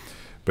Committee.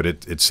 But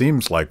it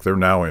seems like they're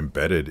now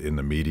embedded in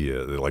the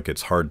media. Like,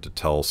 it's hard to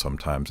tell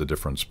sometimes the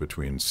difference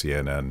between a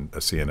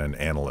CNN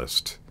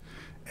analyst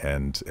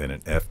and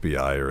an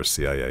FBI or a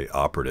CIA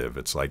operative.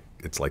 It's like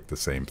the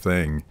same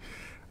thing.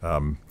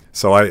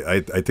 So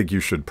I think you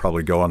should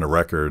probably go on the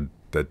record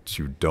that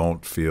you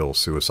don't feel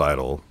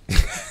suicidal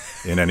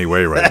in any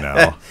way right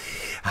now.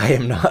 I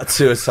am not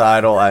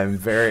suicidal. I'm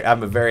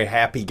a very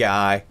happy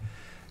guy.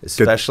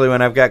 Especially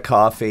when I've got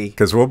coffee.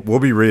 Because we'll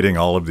be reading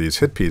all of these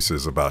hit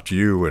pieces about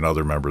you and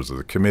other members of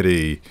the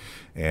committee,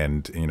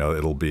 and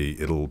it'll be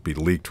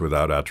leaked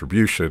without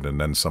attribution, and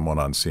then someone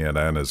on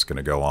CNN is going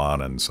to go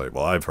on and say,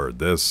 "Well, I've heard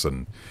this,"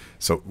 and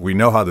so we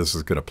know how this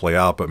is going to play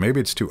out. But maybe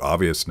it's too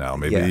obvious now.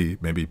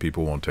 Maybe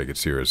people won't take it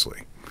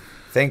seriously.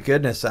 Thank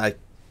goodness I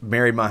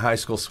married my high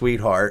school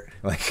sweetheart.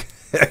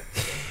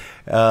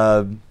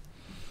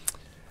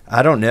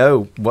 I don't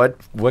know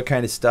what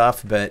kind of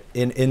stuff, but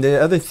in the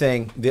other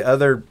thing, the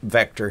other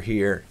vector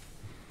here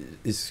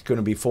is going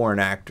to be foreign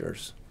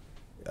actors.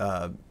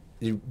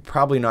 You're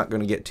probably not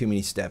going to get too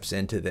many steps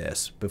into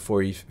this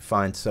before you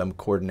find some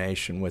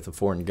coordination with a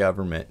foreign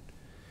government.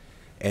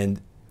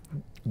 And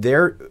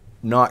they're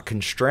not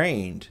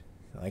constrained.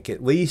 Like,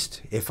 at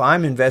least if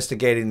I'm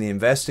investigating the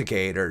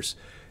investigators,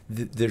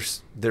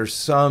 there's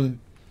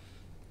some,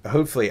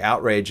 hopefully,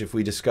 outrage if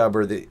we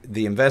discover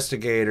the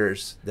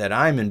investigators that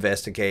I'm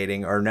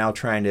investigating are now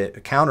trying to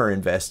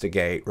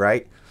counter-investigate,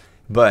 right?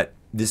 But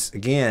this,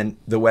 again,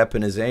 the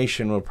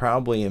weaponization will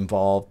probably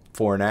involve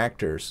foreign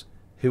actors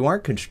who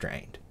aren't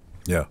constrained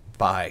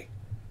by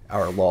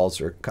our laws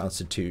or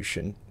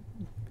constitution.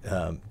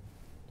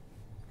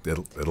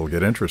 It'll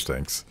get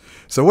interesting.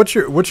 So what's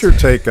your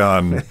take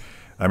on?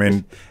 I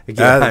mean,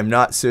 again, I'm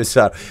not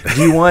suicidal.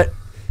 Do you want?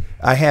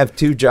 I have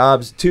two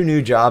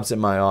new jobs in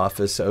my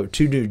office. So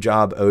 2 new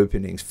job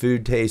openings: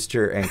 food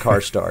taster and car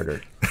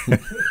starter.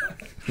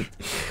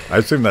 I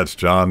assume that's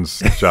John's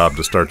job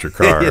to start your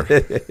car.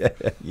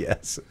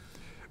 Yes.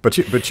 But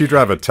you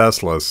drive a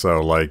Tesla,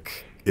 so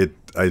like it.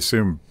 I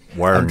assume.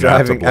 I'm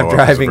driving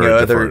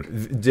other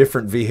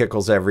different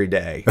vehicles every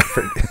day.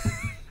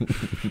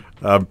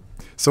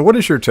 So what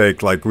is your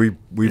take? Like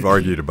we've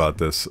argued about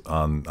this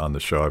on the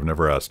show. I've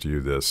never asked you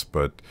this,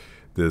 but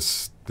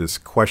this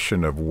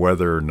question of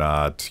whether or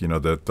not,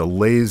 the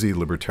lazy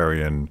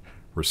libertarian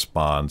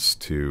response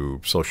to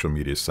social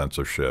media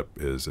censorship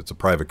is it's a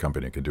private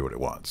company that can do what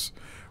it wants.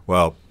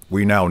 Well,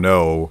 we now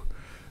know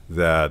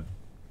that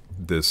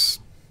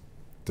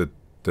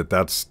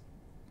that's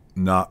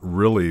not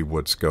really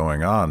what's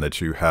going on, that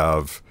you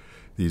have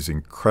these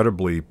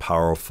incredibly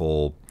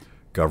powerful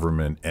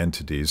government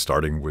entities,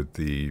 starting with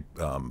the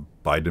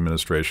Biden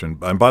administration.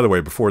 And by the way,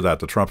 before that,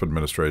 the Trump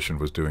administration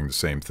was doing the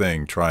same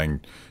thing,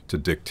 trying to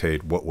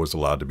dictate what was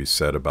allowed to be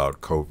said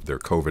about their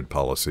COVID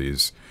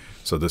policies.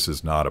 So this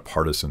is not a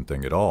partisan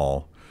thing at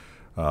all.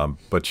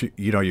 But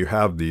you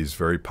have these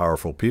very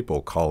powerful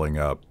people calling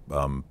up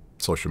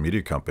social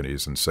media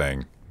companies and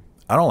saying,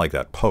 I don't like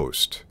that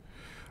post.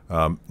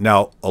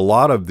 Now, a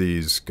lot of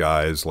these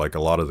guys, like a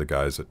lot of the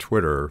guys at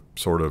Twitter,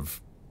 sort of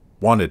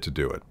wanted to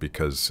do it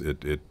because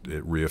it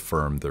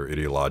reaffirmed their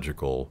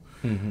ideological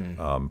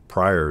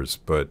priors.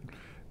 But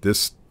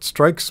this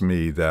strikes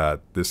me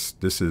that this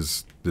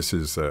is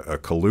a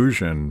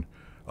collusion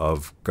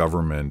of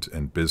government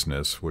and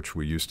business, which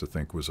we used to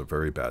think was a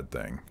very bad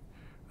thing.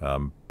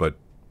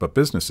 But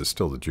business is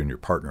still the junior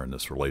partner in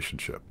this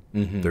relationship.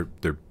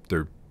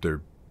 They're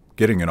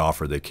getting an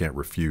offer they can't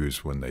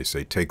refuse when they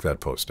say, take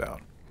that post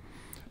down.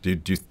 Do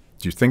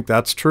you think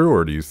that's true,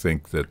 or do you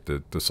think that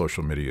the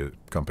social media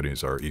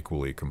companies are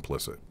equally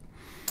complicit?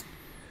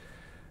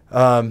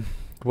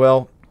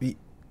 Well,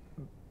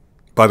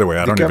 by the way,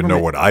 I don't even know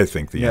what I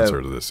think the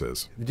answer to this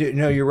is.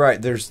 No, you're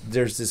right. There's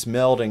this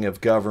melding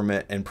of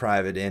government and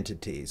private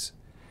entities,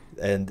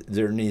 and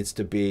there needs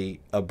to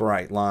be a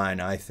bright line,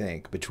 I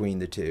think, between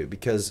the two,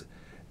 because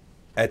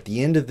at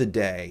the end of the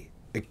day,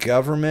 the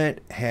government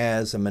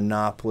has a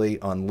monopoly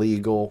on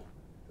legal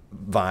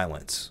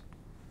violence.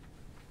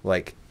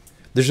 Like,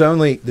 there's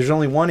only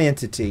one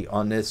entity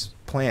on this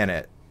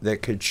planet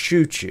that could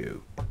shoot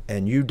you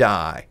and you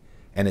die,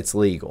 and it's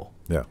legal.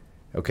 Yeah.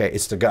 Okay,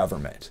 it's the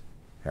government.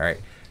 All right.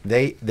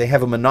 They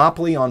have a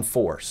monopoly on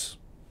force,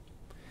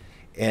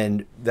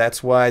 and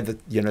that's why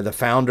the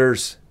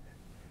founders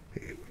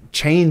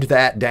chained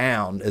that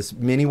down as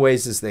many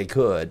ways as they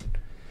could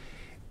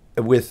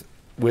with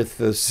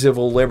the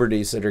civil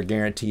liberties that are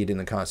guaranteed in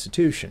the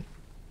Constitution.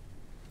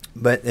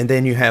 And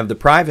then you have the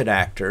private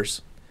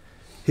actors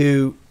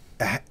who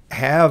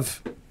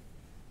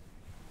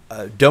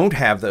don't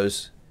have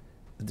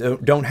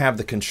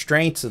the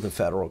constraints of the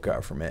federal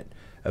government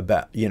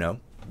about,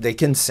 they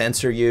can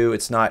censor you.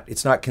 It's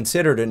not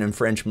considered an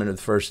infringement of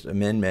the First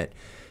Amendment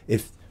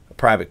if a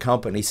private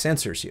company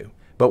censors you.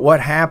 But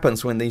what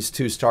happens when these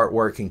two start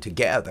working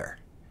together?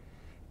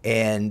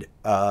 And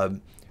I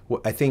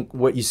think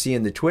what you see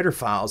in the Twitter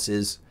files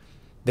is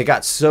they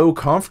got so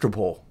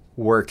comfortable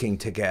working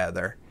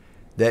together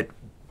that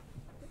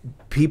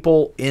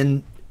people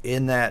in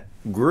that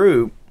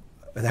group,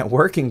 that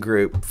working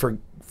group,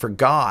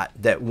 forgot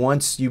that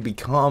once you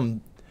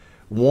become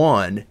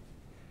one,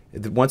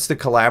 once the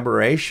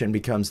collaboration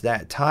becomes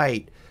that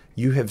tight,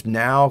 you have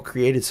now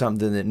created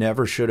something that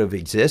never should have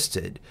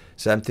existed,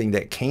 something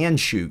that can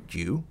shoot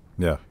you,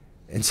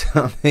 and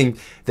something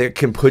that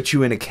can put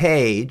you in a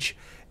cage,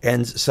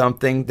 and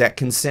something that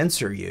can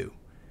censor you.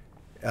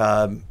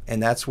 And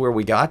that's where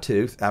we got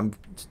to.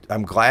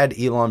 I'm glad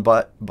Elon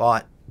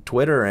bought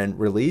Twitter and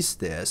released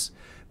this,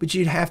 but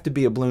you'd have to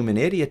be a blooming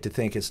idiot to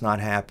think it's not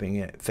happening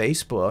at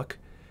Facebook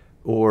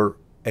or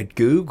at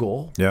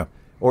Google,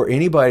 or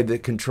anybody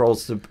that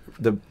controls the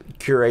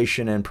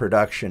curation and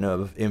production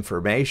of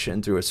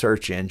information through a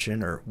search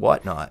engine or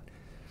whatnot.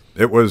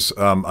 It was,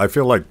 I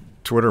feel like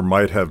Twitter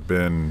might have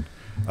been,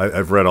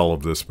 I've read all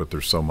of this, but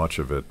there's so much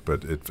of it,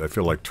 but I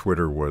feel like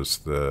Twitter was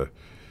the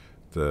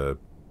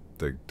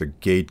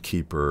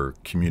gatekeeper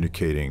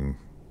communicating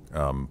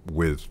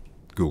with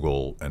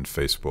Google and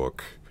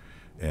Facebook.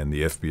 And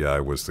the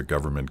FBI was the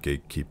government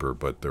gatekeeper,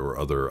 but there were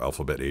other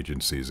alphabet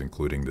agencies,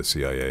 including the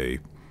CIA,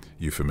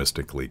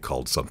 euphemistically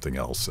called something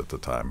else at the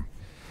time.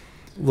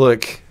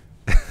 Look,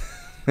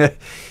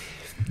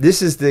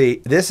 this is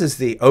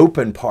the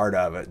open part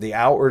of it, the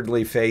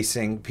outwardly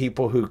facing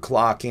people who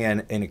clock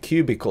in a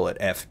cubicle at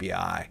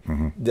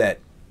FBI, that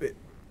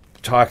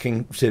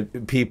talking to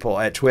people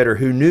at Twitter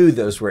who knew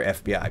those were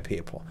FBI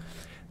people.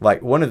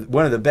 Like one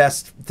of the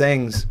best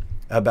things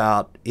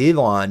about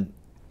Elon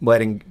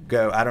letting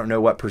go, I don't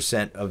know what %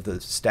 of the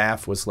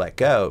staff was let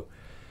go,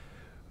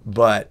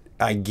 but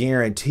I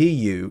guarantee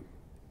you,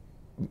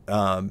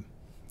 I'll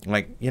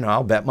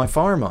bet my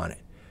farm on it,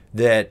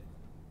 that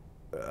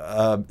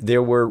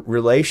there were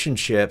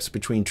relationships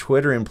between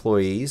Twitter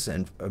employees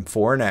and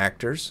foreign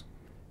actors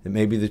that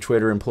maybe the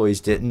Twitter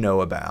employees didn't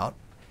know about,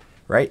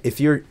 right?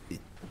 If you're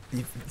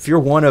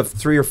one of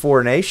 3 or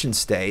 4 nation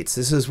states,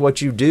 this is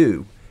what you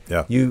do.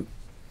 Yeah.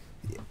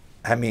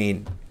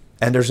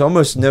 And there's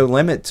almost no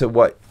limit to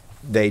what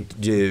they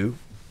do.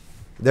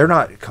 They're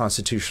not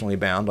constitutionally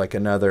bound like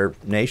another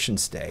nation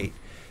state.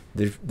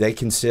 They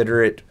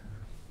consider it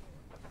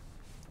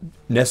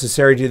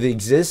necessary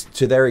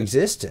to their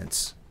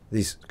existence.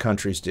 These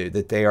countries do,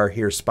 that they are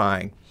here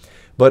spying.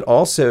 But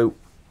also,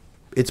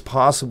 it's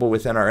possible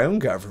within our own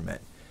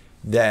government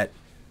that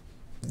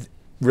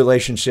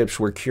relationships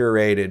were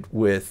curated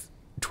with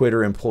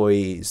Twitter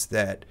employees,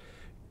 that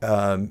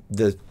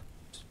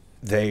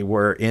they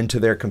were into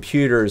their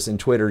computers and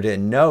Twitter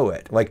didn't know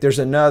it. Like, there's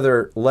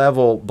another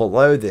level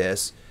below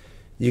this.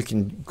 You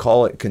can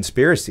call it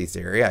conspiracy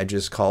theory. I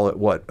just call it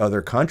what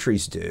other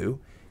countries do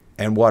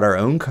and what our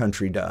own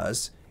country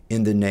does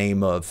in the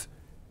name of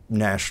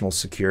national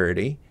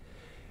security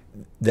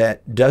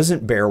that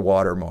doesn't bear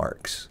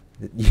watermarks,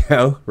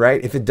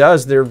 right? If it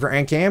does, they're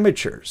rank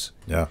amateurs.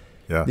 Yeah,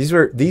 yeah. These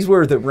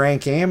were the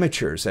rank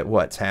amateurs at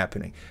what's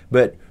happening.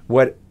 But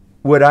what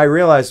I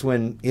realized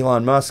when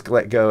Elon Musk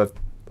let go of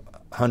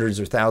hundreds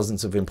or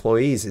thousands of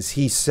employees is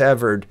he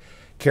severed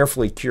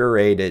carefully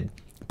curated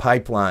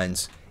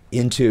pipelines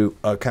into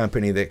a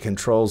company that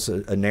controls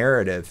a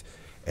narrative,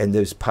 and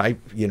those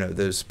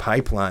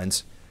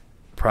pipelines,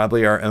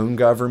 probably our own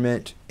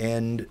government,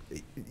 and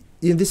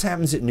this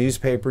happens at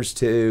newspapers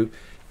too.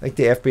 Like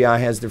the FBI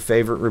has their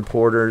favorite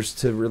reporters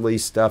to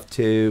release stuff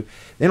to.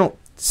 They don't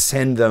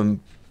send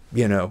them,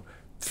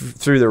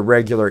 through their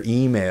regular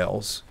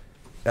emails.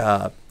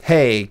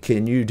 Hey,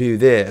 can you do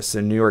this?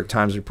 And New York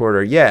Times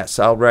reporter, yes,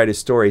 I'll write a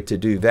story to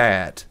do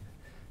that.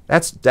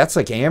 That's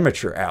like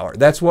amateur hour.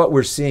 That's what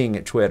we're seeing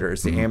at Twitter,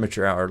 is the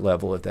amateur hour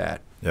level of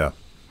that. Yeah.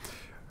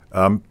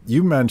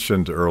 You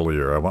mentioned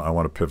earlier, I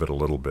want to pivot a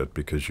little bit,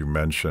 because you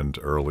mentioned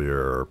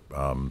earlier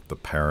the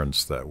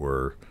parents that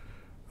were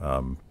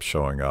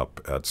showing up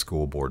at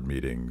school board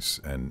meetings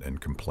and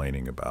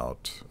complaining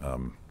about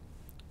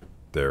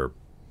their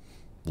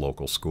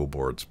local school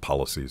board's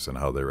policies and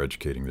how they're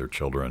educating their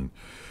children.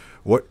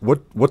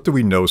 What do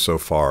we know so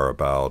far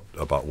about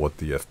what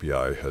the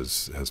FBI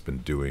has been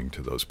doing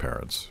to those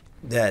parents?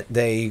 That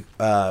they,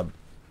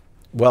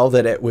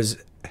 that it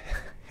was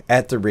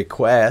at the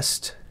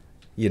request.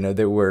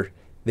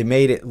 They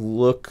made it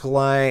look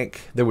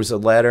like there was a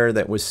letter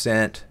that was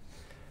sent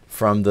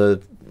from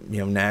the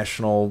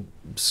national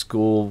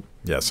school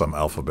some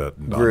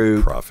alphabet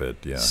group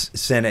nonprofit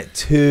sent it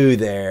to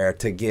there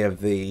to give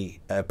the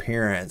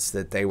appearance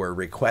that they were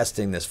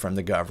requesting this from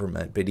the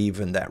government, but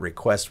even that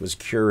request was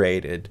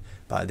curated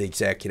by the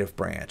executive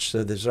branch.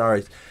 So there's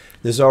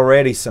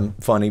already some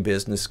funny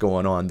business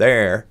going on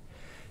there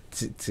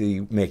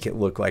to make it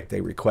look like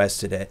they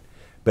requested it.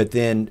 But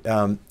then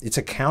it's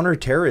a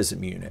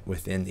counterterrorism unit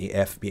within the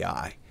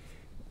FBI.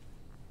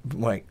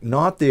 Like,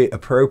 not the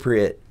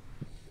appropriate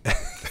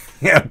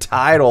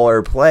title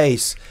or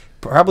place,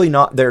 probably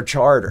not their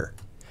charter.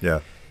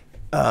 Yeah.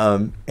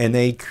 And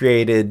they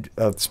created...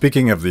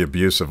 Speaking of the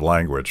abuse of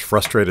language,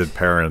 frustrated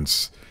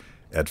parents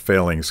at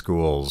failing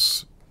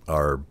schools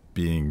are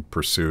being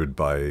pursued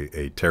by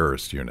a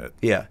terrorist unit.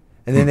 Yeah.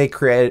 And then they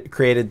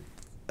created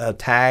a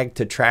tag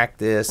to track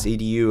this,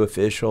 EDU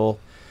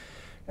official.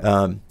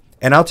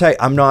 And I'll tell you,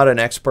 I'm not an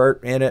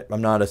expert in it.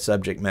 I'm not a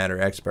subject matter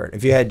expert.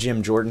 If you had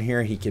Jim Jordan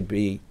here, he could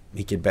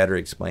better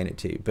explain it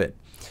to you. But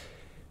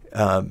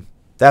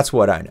that's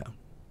what I know.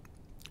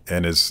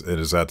 And is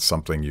that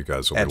something you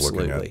guys will be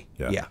looking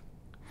at? Yeah.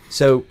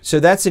 So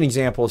that's an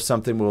example of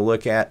something we'll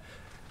look at.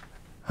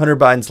 Hunter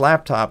Biden's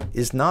laptop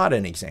is not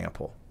an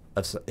example.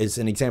 It's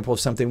an example of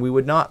something we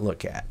would not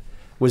look at.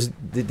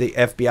 Did the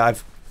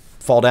FBI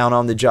fall down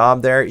on the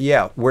job there?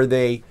 Yeah.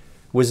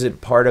 Was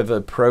it part of a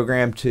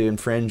program to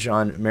infringe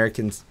on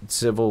American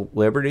civil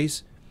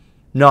liberties?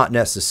 Not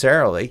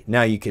necessarily.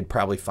 Now, you could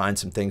probably find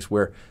some things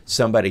where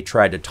somebody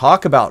tried to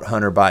talk about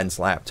Hunter Biden's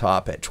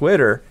laptop at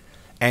Twitter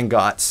and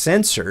got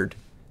censored.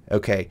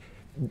 Okay,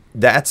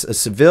 that's a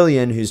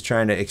civilian who's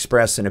trying to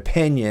express an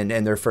opinion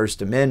and their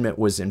First Amendment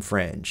was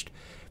infringed.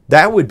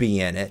 That would be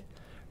in it.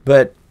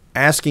 But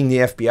asking the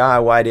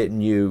FBI, why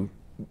didn't you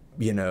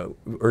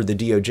or the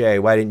DOJ,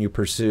 why didn't you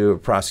pursue a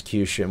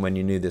prosecution when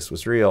you knew this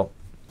was real?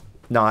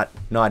 Not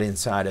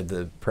inside of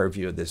the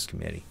purview of this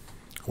committee.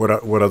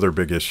 What other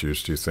big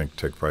issues do you think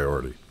take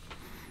priority?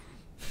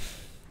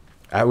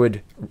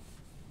 I'm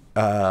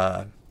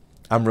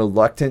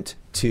reluctant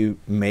to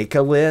make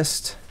a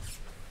list,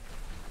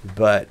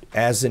 but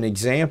as an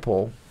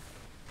example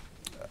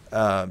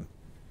of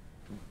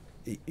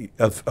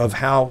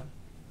how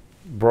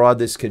broad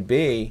this could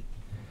be,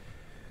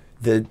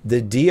 the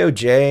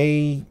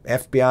DOJ,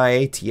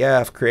 FBI,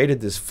 ATF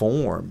created this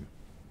form.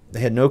 They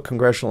had no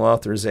congressional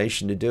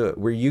authorization to do it,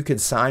 where you could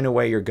sign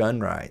away your gun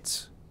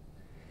rights.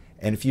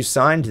 And if you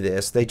signed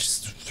this, they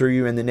just threw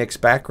you in the NICS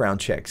background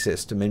check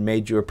system and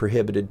made you a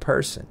prohibited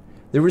person.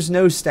 There was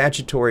no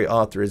statutory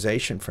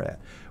authorization for that.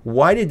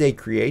 Why did they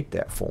create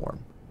that form?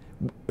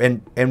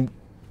 And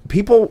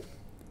people,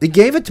 they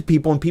gave it to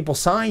people and people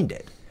signed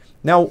it.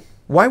 Now,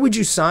 why would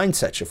you sign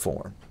such a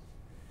form?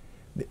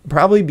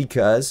 Probably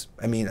because,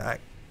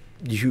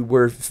 you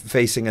were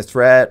facing a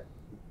threat,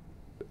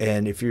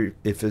 and if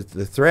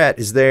the threat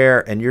is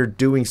there and you're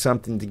doing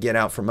something to get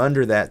out from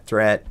under that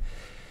threat,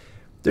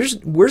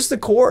 where's the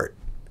court?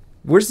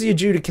 Where's the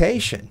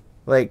adjudication?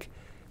 Like,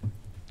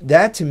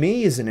 that to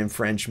me is an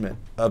infringement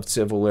of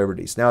civil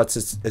liberties. Now it's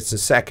a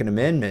Second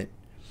Amendment.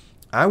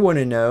 I want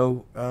to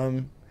know,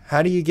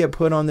 how do you get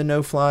put on the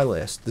no-fly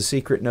list, the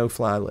secret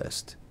no-fly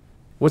list?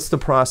 What's the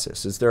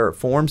process? Is there a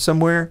form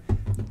somewhere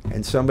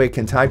and somebody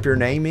can type your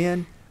name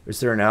in? Is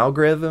there an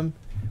algorithm?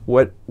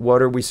 What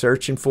are we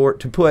searching for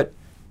to put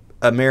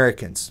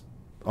Americans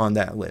on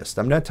that list?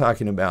 I'm not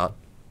talking about,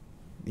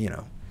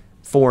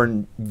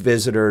 foreign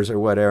visitors or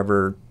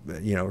whatever,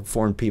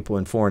 foreign people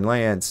in foreign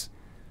lands.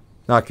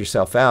 Knock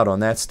yourself out on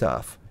that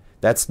stuff.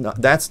 That's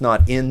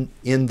not in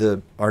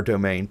our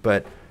domain.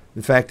 But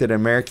the fact that an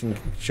American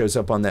shows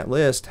up on that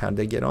list, how did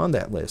they get on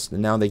that list?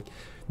 And now they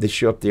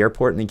show up at the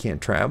airport and they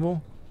can't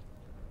travel.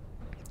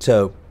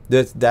 So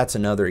that's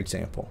another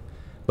example.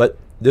 But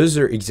those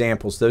are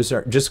examples. Those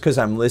are, just because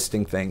I'm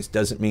listing things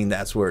doesn't mean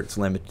that's where it's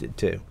limited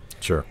to.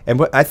 Sure. And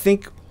what I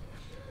think,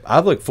 I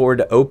look forward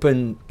to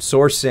open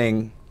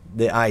sourcing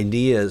the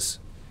ideas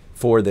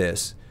for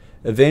this.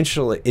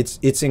 Eventually,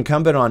 it's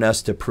incumbent on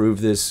us to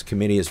prove this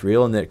committee is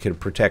real and that it could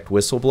protect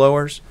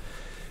whistleblowers,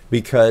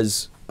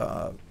 because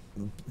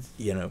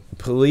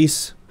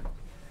police,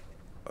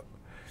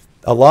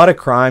 a lot of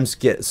crimes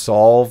get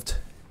solved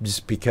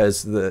just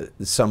because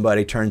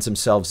somebody turns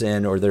themselves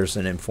in or there's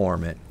an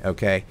informant.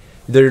 Okay,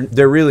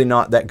 they're really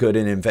not that good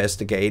in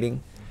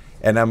investigating,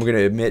 and I'm going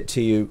to admit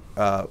to you,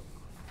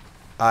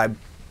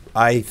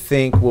 I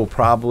think we'll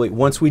probably,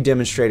 once we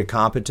demonstrate a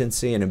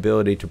competency and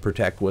ability to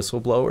protect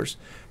whistleblowers,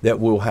 that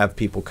we'll have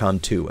people come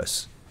to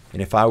us.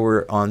 And if I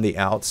were on the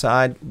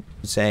outside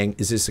saying,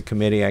 is this a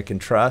committee I can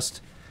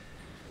trust?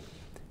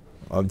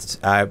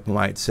 I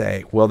might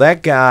say, well,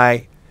 that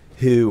guy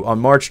who on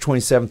March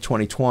 27,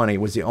 2020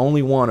 was the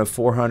only one of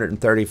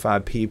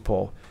 435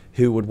 people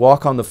who would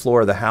walk on the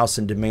floor of the House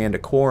and demand a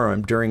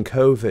quorum during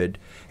COVID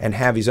and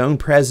have his own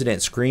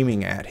president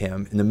screaming at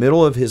him in the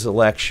middle of his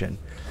election,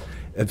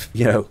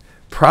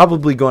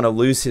 probably going to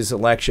lose his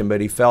election,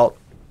 but he felt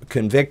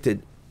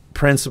convicted,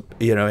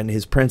 and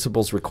his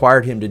principles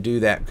required him to do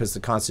that because the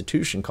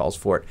Constitution calls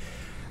for it.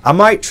 I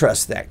might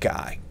trust that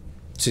guy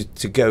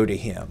to go to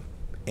him.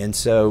 And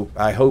so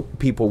I hope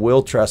people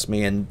will trust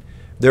me, and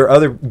there are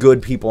other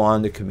good people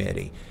on the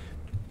committee.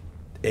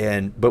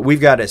 But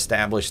we've got to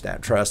establish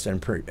that trust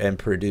and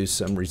produce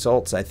some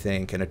results, I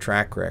think, and a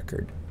track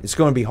record. It's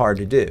going to be hard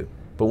to do,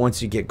 but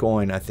once you get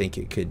going, I think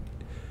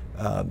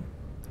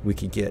we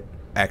could get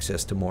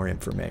access to more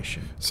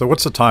information. So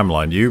what's the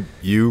timeline?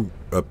 You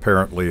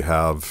apparently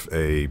have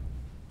a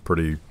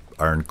pretty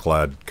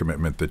ironclad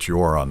commitment that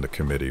you're on the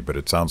committee, but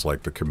it sounds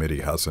like the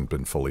committee hasn't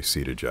been fully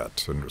seated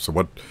yet. And so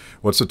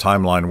what's the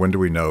timeline? When do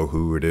we know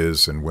who it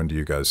is, and when do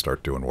you guys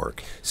start doing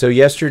work? So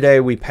yesterday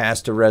we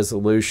passed a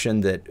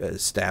resolution that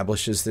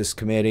establishes this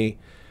committee.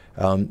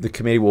 The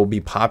committee will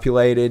be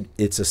populated.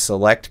 It's a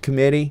select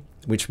committee,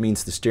 which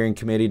means the steering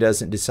committee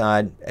doesn't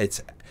decide.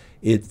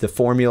 The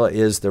formula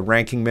is the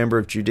ranking member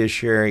of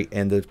Judiciary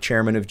and the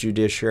chairman of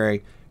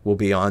Judiciary will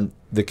be on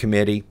the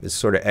committee. It's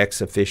sort of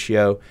ex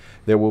officio.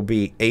 There will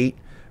be 8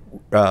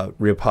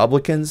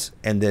 Republicans,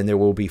 and then there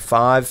will be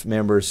 5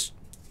 members.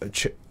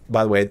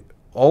 By the way,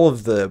 all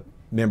of the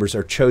members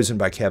are chosen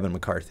by Kevin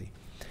McCarthy.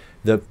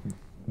 The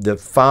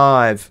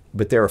 5,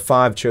 but there are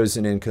 5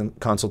 chosen in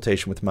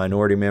consultation with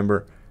minority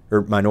member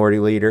or minority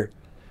leader.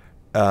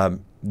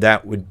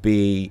 That would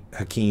be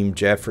Hakeem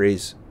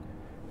Jeffries.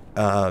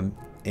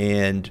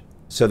 And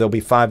so there'll be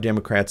 5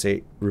 Democrats,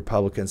 8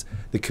 Republicans.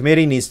 The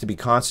committee needs to be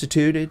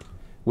constituted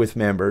with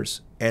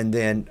members. And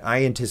then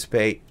I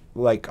anticipate,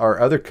 like our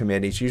other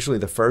committees, usually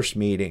the first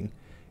meeting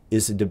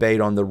is a debate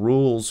on the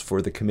rules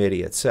for the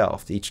committee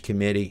itself. Each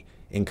committee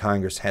in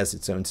Congress has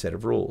its own set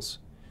of rules.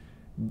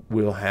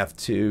 We'll have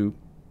to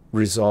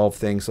resolve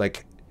things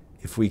like,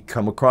 if we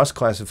come across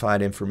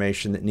classified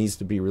information that needs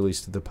to be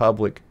released to the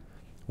public,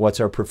 what's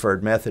our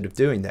preferred method of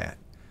doing that?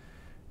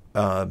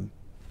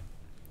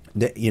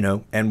 you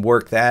know, and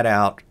work that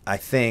out. I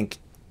think,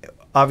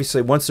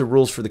 obviously, once the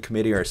rules for the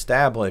committee are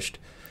established,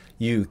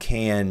 you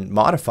can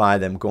modify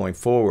them going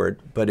forward,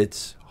 but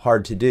it's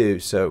hard to do.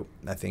 So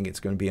I think it's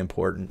going to be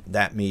important,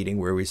 that meeting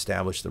where we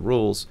establish the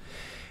rules.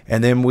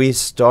 And then we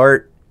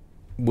start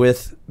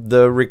with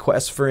the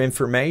request for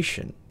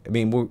information. I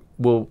mean,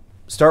 we'll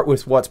start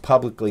with what's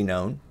publicly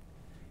known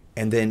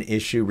and then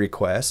issue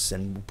requests,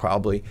 and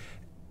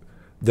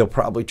they'll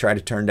probably try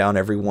to turn down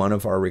every one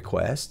of our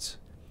requests.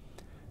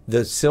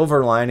 The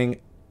silver lining,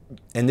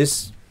 and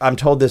this, I'm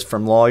told this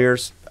from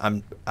lawyers,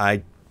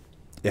 I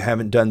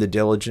haven't done the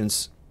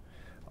diligence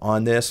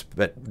on this,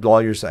 but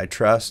lawyers I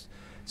trust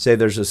say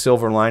there's a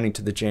silver lining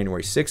to the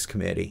January 6th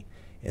committee,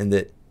 in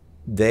that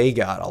they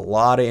got a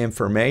lot of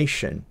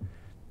information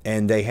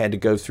and they had to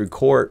go through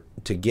court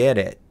to get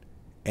it,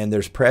 and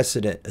there's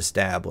precedent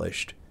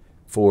established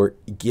for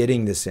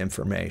getting this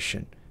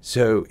information.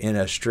 So in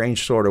a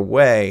strange sort of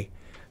way,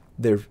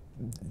 their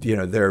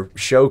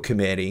show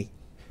committee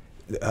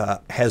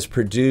has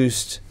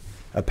produced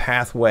a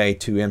pathway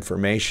to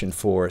information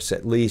for us,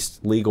 at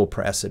least legal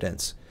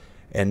precedents.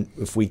 And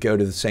if we go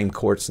to the same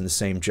courts and the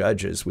same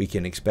judges, we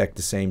can expect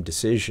the same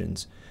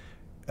decisions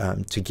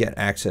to get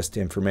access to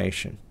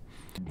information.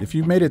 If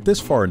you've made it this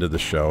far into the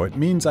show, it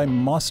means I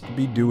must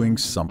be doing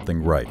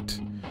something right.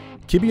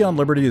 Kibbe on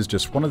Liberty is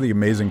just one of the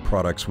amazing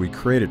products we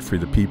create at Free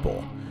the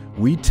People.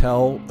 We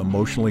tell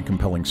emotionally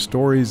compelling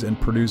stories and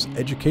produce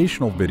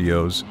educational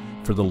videos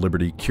for the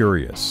liberty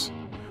curious.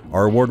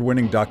 Our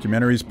award-winning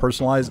documentaries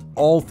personalize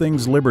all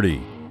things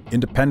liberty,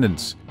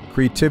 independence,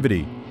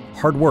 creativity,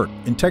 hard work,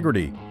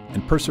 integrity,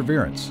 and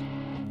perseverance.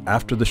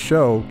 After the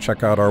show,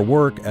 check out our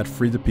work at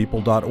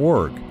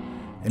freethepeople.org.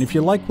 And if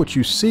you like what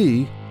you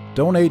see,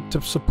 donate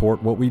to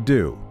support what we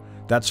do.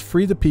 That's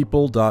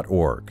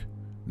freethepeople.org.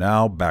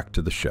 Now back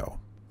to the show.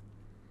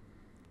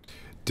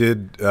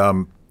 Did,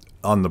 on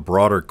the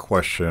broader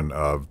question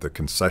of the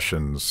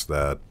concessions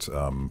that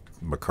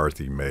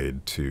McCarthy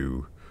made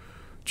to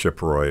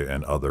Chip Roy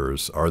and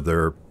others,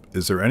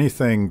 is there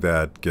anything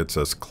that gets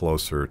us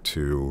closer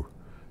to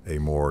a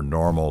more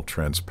normal,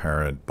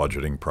 transparent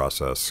budgeting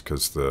process?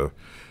 Because the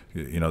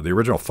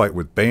original fight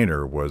with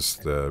Boehner was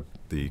the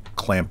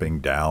clamping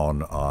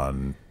down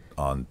on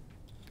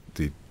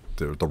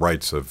the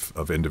rights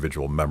of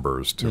individual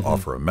members to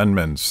offer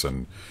amendments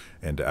and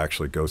to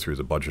actually go through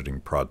the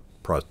budgeting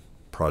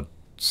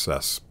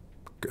process,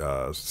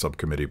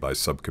 subcommittee by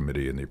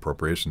subcommittee in the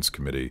Appropriations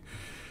Committee.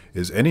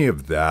 Is any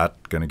of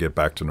that going to get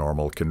back to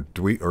normal?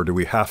 Do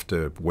we have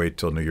to wait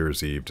till New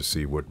Year's Eve to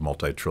see what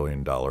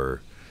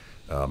multi-trillion-dollar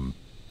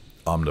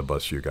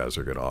omnibus you guys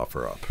are going to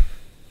offer up?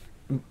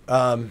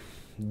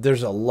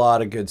 There's a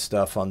lot of good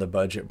stuff on the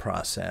budget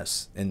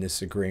process in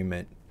this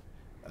agreement,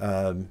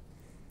 and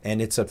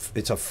it's a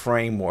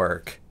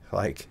framework.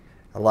 Like,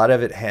 a lot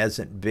of it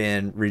hasn't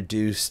been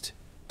reduced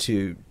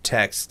to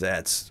text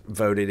that's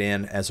voted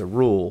in as a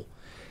rule.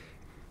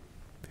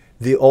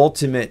 The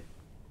ultimate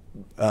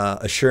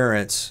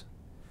assurance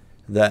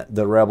that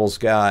the rebels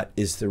got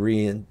is the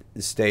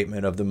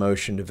reinstatement of the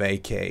motion to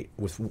vacate,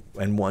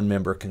 and one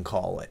member can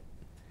call it.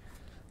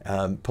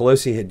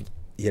 Pelosi had,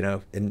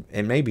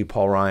 and maybe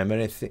Paul Ryan, but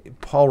I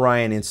think Paul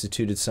Ryan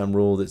instituted some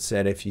rule that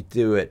said if you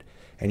do it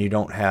and you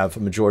don't have a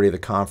majority of the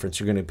conference,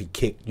 you're going to be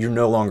kicked. You're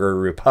no longer a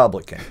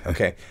Republican.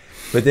 Okay.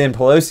 But then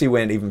Pelosi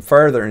went even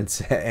further and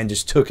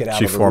just took it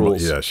out of the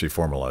rules. Yeah, she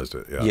formalized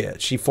it. Yeah,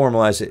 she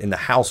formalized it in the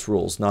House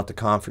rules, not the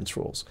conference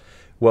rules.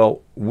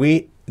 Well,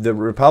 the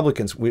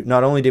Republicans,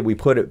 not only did we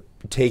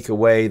take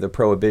away the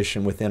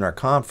prohibition within our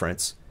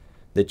conference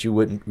that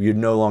you'd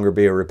no longer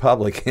be a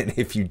Republican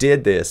if you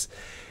did this.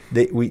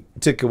 They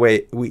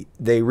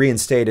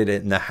reinstated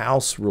it in the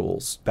House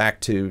rules back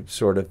to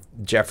sort of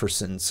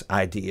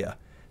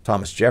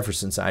Thomas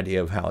Jefferson's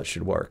idea of how it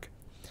should work.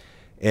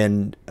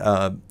 And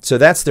so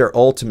that's their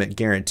ultimate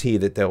guarantee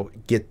that they'll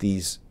get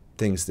these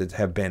things that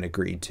have been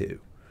agreed to.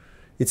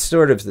 It's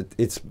sort of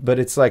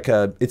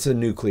it's a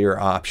nuclear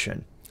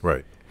option.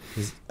 Right.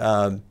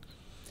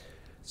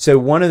 So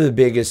one of the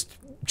biggest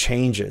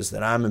changes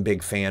that I'm a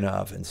big fan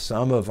of, and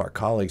some of our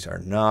colleagues are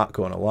not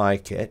going to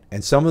like it,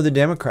 and some of the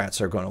Democrats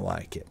are going to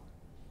like it,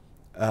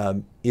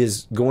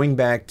 is going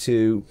back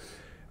to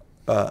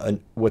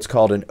what's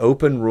called an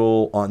open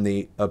rule on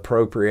the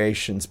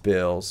appropriations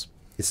bills.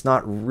 It's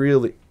not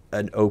really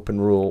an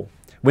open rule.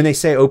 When they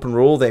say open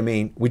rule, they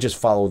mean we just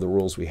follow the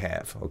rules we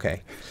have,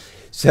 okay?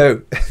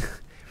 So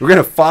we're going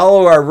to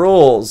follow our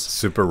rules.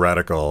 Super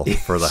radical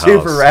for the House.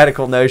 Super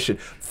radical notion.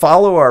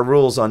 Follow our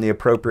rules on the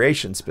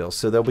appropriations bill.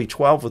 So there'll be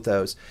 12 of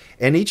those.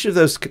 And each of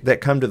those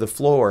that come to the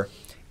floor,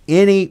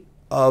 right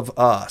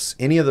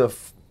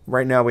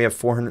now we have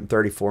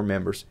 434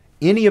 members.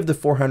 Any of the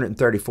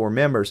 434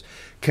 members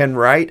can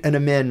write an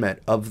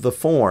amendment of the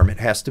form. It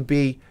has to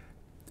be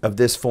of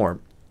this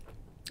form.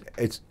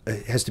 It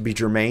has to be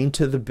germane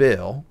to the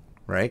bill,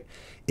 right?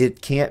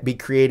 It can't be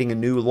creating a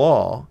new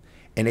law,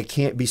 and it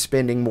can't be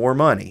spending more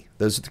money.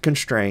 Those are the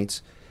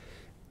constraints,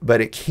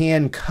 but it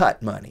can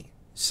cut money.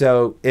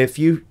 So if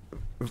you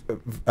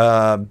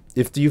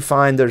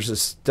find there's a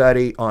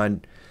study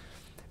on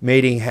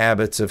mating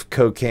habits of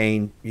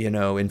cocaine,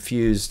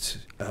 infused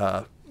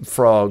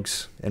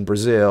frogs in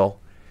Brazil.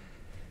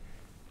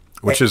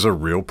 Which is a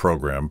real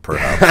program,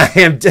 perhaps.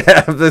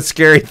 The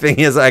scary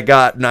thing is I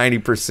got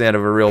 90%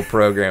 of a real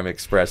program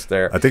expressed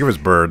there. I think it was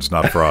birds,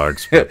 not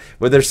frogs. But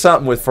there's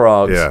something with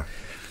frogs. Yeah.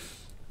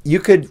 You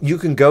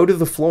can go to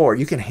the floor.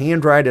 You can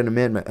handwrite an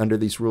amendment under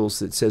these rules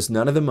that says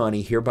none of the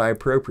money hereby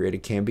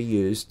appropriated can be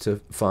used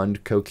to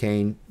fund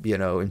cocaine,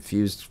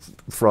 infused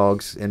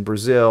frogs in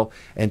Brazil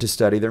and to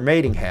study their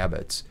mating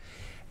habits.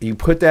 You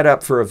put that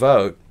up for a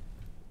vote.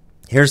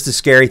 Here's the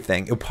scary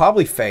thing. It'll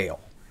probably fail.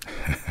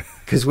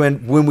 Because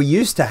when we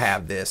used to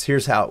have this,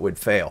 here's how it would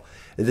fail.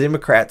 The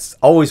Democrats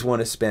always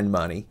want to spend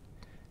money,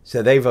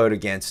 so they vote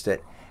against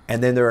it.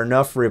 And then there are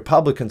enough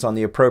Republicans on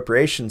the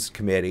Appropriations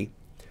Committee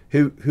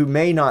who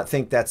may not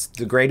think that's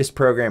the greatest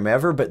program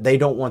ever, but they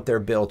don't want their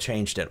bill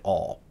changed at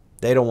all.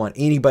 They don't want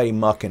anybody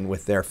mucking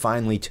with their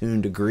finely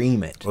tuned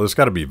agreement. Well, there's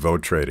got to be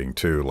vote trading,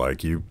 too.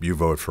 Like, you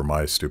vote for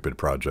my stupid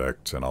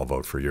project, and I'll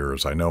vote for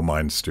yours. I know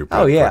mine's stupid,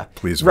 oh, yeah. but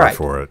please vote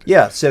for it.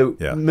 Yeah, so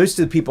most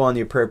of the people on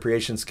the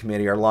Appropriations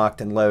Committee are locked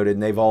and loaded,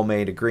 and they've all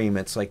made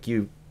agreements like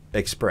you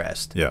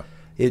expressed. Yeah.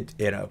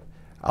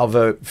 I'll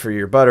vote for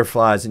your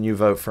butterflies, and you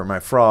vote for my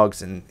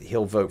frogs, and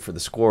he'll vote for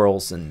the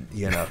squirrels, and,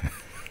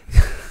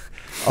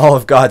 all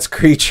of God's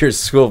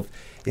creatures will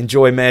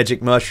enjoy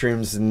magic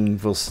mushrooms, and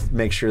we'll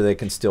make sure they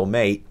can still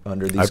mate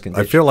under these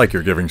conditions. I feel like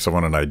you're giving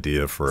someone an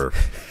idea for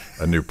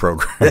a new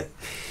program.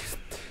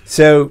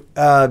 So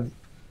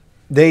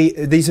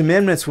these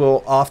amendments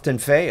will often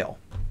fail,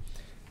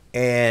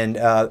 and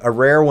a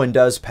rare one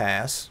does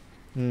pass.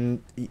 I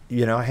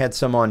had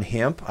some on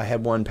hemp. I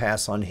had one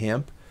pass on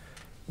hemp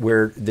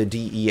where the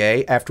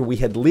DEA, after we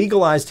had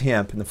legalized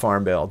hemp in the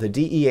Farm Bill, the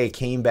DEA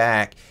came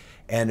back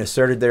and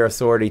asserted their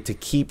authority to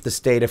keep the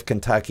state of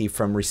Kentucky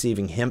from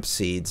receiving hemp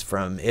seeds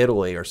from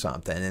Italy or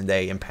something, and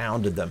they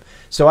impounded them.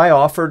 So I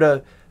offered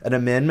an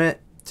amendment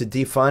to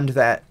defund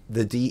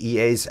the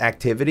DEA's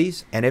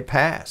activities, and it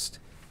passed.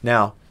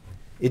 Now,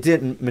 it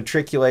didn't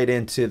matriculate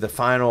into the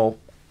final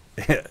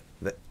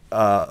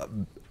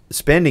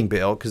spending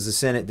bill because the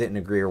Senate didn't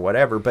agree or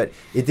whatever, but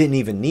it didn't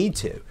even need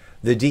to.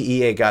 The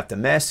DEA got the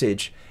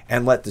message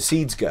and let the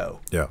seeds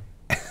go. Yeah.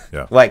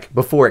 Like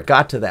before it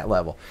got to that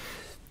level.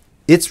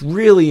 It's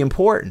really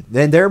important.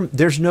 Then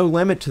there's no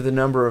limit to the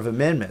number of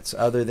amendments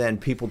other than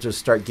people just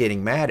start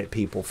getting mad at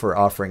people for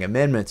offering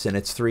amendments, and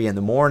it's 3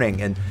 a.m.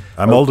 And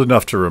I'm old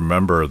enough to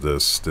remember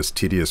this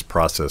tedious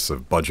process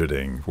of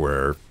budgeting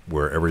where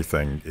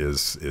everything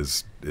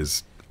is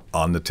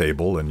on the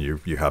table, and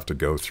you have to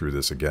go through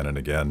this again and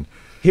again.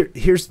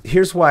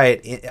 Here's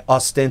why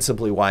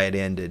ostensibly why it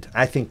ended.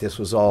 I think this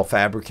was all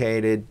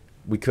fabricated.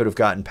 We could have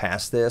gotten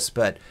past this,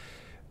 but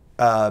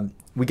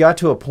we got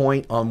to a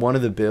point on one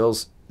of the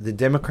bills. The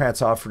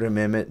Democrats offered an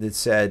amendment that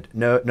said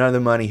none of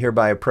the money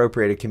hereby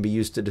appropriated can be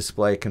used to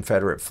display a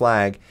Confederate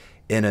flag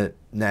in a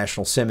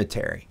national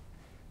cemetery.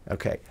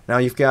 Okay, now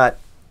you've got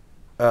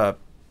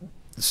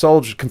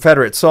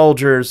Confederate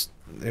soldiers.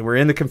 They were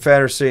in the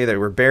Confederacy. They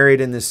were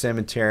buried in this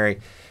cemetery,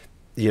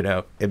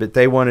 but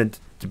they wanted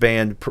to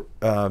ban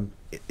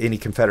any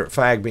Confederate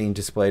flag being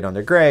displayed on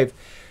their grave.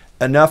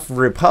 Enough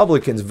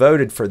Republicans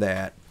voted for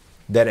that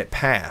it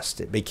passed.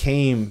 It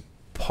became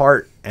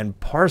part and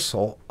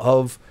parcel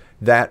of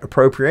that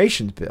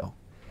appropriations bill.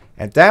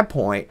 At that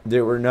point,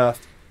 there were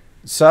enough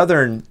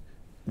Southern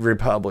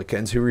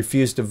Republicans who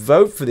refused to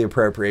vote for the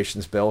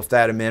appropriations bill if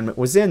that amendment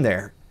was in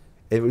there.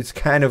 It was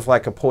kind of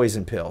like a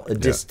poison pill, a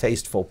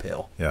distasteful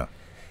pill. Yeah.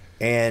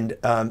 And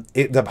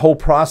the whole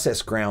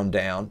process ground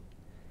down.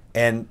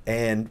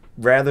 And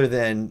rather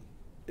than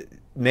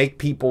make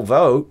people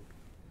vote,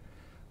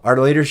 our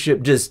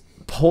leadership just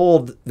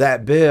pulled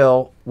that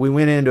bill. We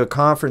went into a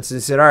conference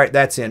and said, all right,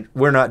 that's in.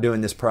 We're not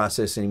doing this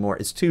process anymore.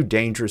 It's too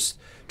dangerous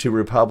to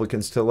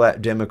Republicans to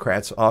let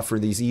Democrats offer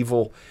these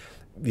evil,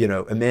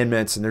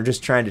 amendments, and they're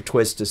just trying to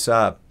twist us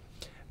up.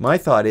 My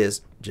thought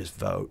is just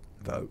vote.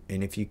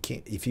 And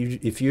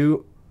if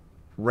you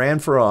ran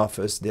for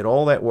office, did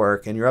all that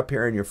work, and you're up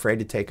here and you're afraid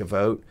to take a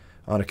vote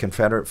on a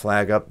Confederate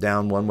flag up,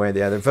 down, one way or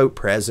the other, vote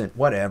present,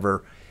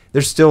 whatever.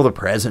 There's still the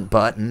present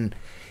button.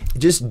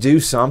 Just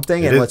do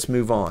something and let's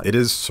move on. It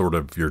is sort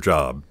of your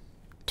job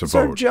to vote.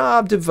 It's our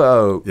job to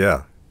vote.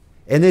 Yeah.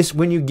 And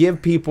when you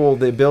give people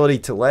the ability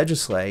to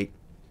legislate,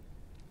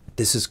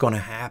 this is going to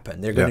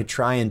happen. They're going to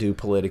try and do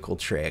political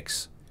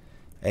tricks,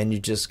 and you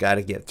just got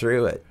to get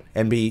through it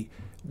and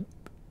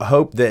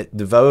hope that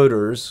the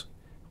voters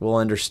will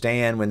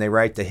understand when they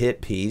write the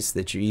hit piece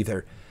that you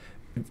either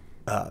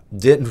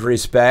didn't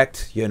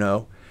respect,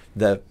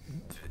 the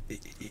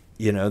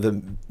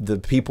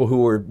people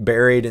who were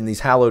buried in these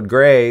hallowed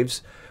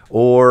graves,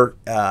 or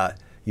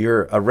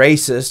you're a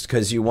racist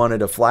because you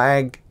wanted a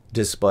flag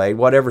displayed.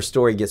 Whatever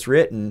story gets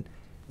written,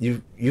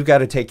 you got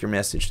to take your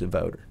message to the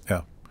voter.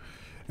 Yeah,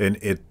 and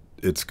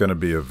it's going to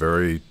be a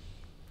very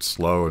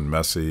slow and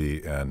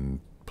messy and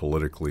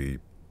politically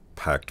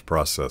packed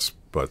process.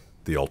 But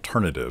the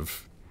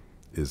alternative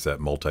is that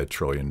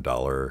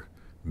multi-trillion-dollar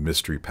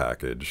mystery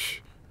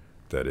package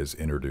that is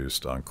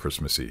introduced on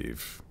Christmas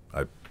Eve.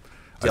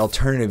 The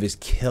alternative is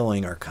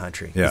killing our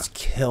country. Yeah. It's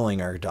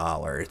killing our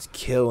dollar. It's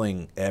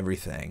killing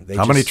everything.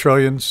 How many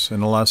trillions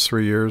in the last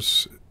 3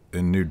 years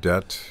in new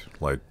debt?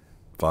 Like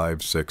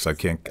 5, 6. I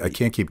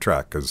can't keep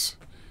track because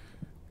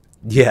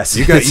yes,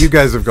 you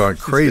guys have gone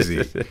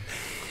crazy.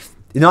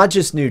 Not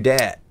just new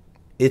debt,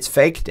 it's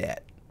fake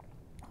debt.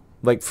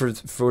 Like for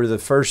the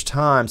first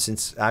time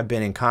since I've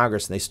been in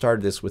Congress, and they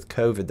started this with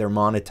COVID, they're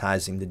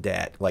monetizing the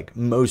debt, like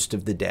most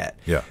of the debt.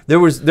 Yeah. There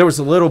was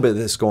a little bit of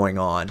this going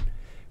on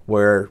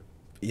where,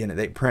 you know,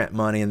 they print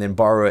money and then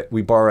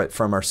we borrow it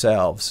from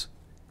ourselves.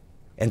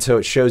 And so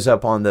it shows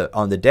up on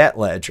the debt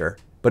ledger,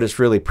 but it's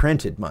really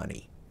printed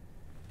money.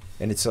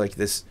 And it's like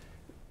this,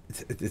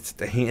 it's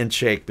the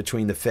handshake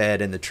between the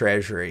Fed and the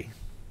Treasury.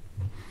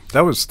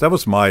 That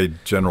was my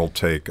general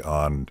take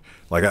on,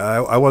 like,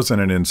 I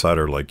wasn't an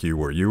insider like you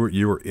were.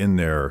 You were in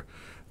there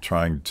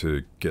trying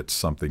to get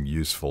something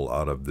useful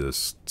out of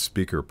this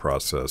speaker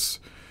process.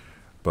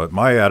 But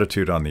my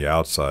attitude on the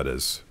outside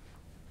is,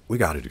 we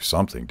got to do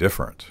something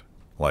different.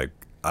 Like,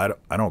 I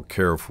don't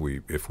care if we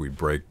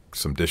break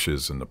some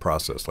dishes in the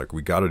process. Like,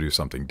 we got to do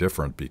something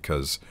different,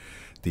 because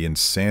the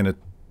insanity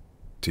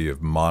of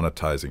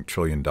monetizing $1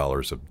 trillion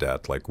of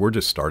debt, like, we're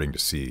just starting to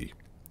see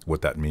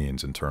what that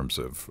means in terms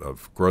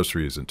of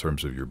groceries, in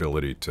terms of your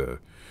ability to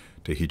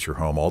heat your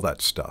home, all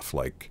that stuff.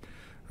 Like,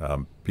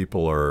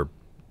 people are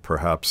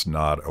perhaps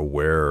not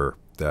aware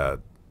that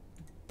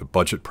the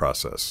budget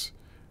process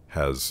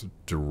has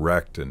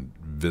direct and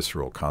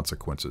visceral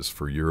consequences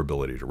for your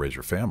ability to raise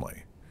your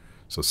family.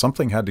 So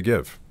something had to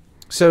give.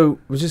 So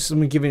just let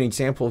me give you an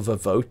example of a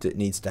vote that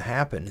needs to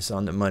happen. It's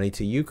on the money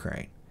to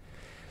Ukraine.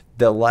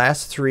 The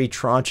last 3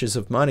 tranches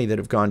of money that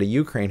have gone to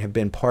Ukraine have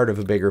been part of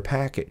a bigger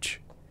package.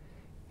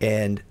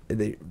 And,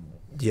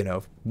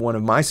 one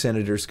of my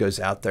senators goes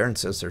out there and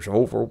says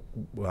well,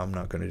 I'm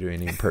not going to do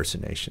any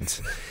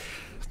impersonations.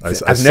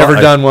 I've never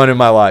done one in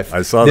my life.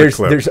 I saw the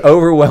clip. There's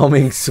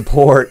overwhelming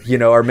support.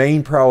 Our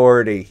main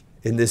priority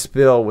in this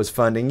bill was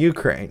funding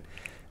Ukraine.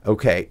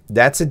 Okay,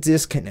 that's a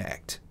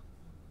disconnect.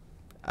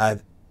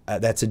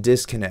 That's a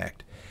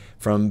disconnect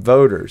from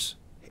voters.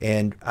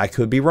 And I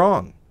could be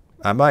wrong.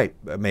 I might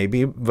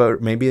maybe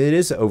it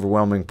is an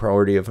overwhelming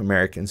priority of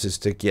Americans is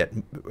to get,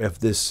 if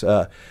this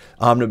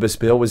omnibus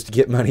bill was to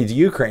get money to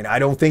Ukraine. I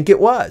don't think it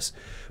was,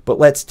 but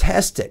let's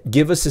test it.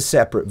 Give us a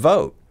separate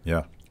vote.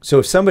 Yeah. So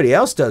if somebody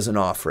else doesn't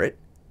offer it,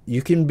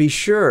 you can be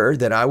sure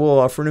that I will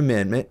offer an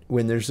amendment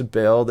when there's a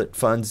bill that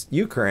funds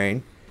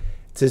Ukraine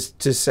to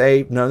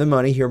say none of the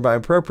money hereby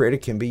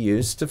appropriated can be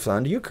used to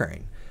fund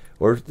Ukraine.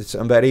 Or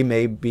somebody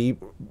may be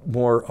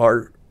more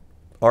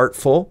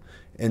artful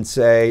and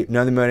say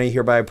none of the money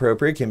hereby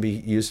appropriate can be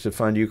used to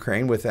fund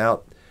Ukraine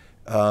without,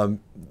 an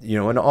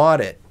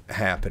audit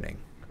happening.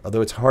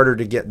 Although it's harder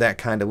to get that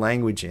kind of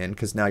language in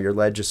because now you're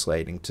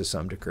legislating to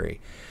some degree.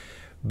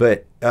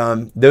 But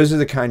those are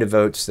the kind of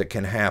votes that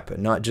can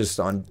happen, not just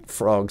on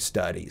frog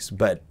studies,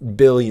 but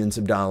billions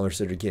of dollars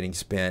that are getting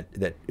spent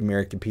that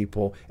American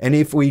people. And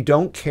if we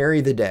don't carry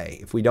the day,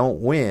 if we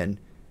don't win,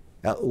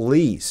 at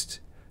least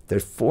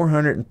there's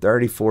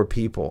 434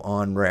 people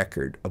on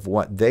record of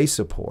what they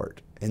support.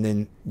 And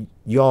then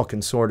y'all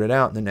can sort it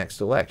out in the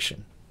next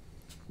election.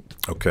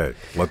 Okay,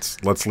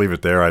 let's leave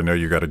it there. I know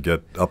you got to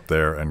get up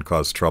there and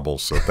cause trouble,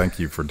 so thank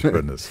you for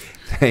doing this.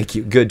 Thank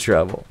you. Good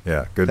trouble.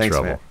 Yeah, good Thanks,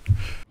 trouble. Matt.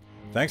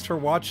 Thanks for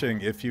watching.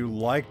 If you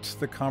liked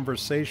the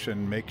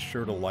conversation, make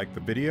sure to like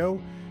the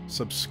video,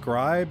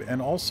 subscribe,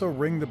 and also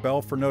ring the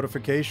bell for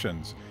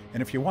notifications.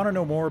 And if you want to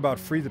know more about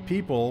Free the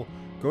People,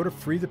 go to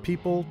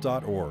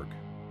freethepeople.org.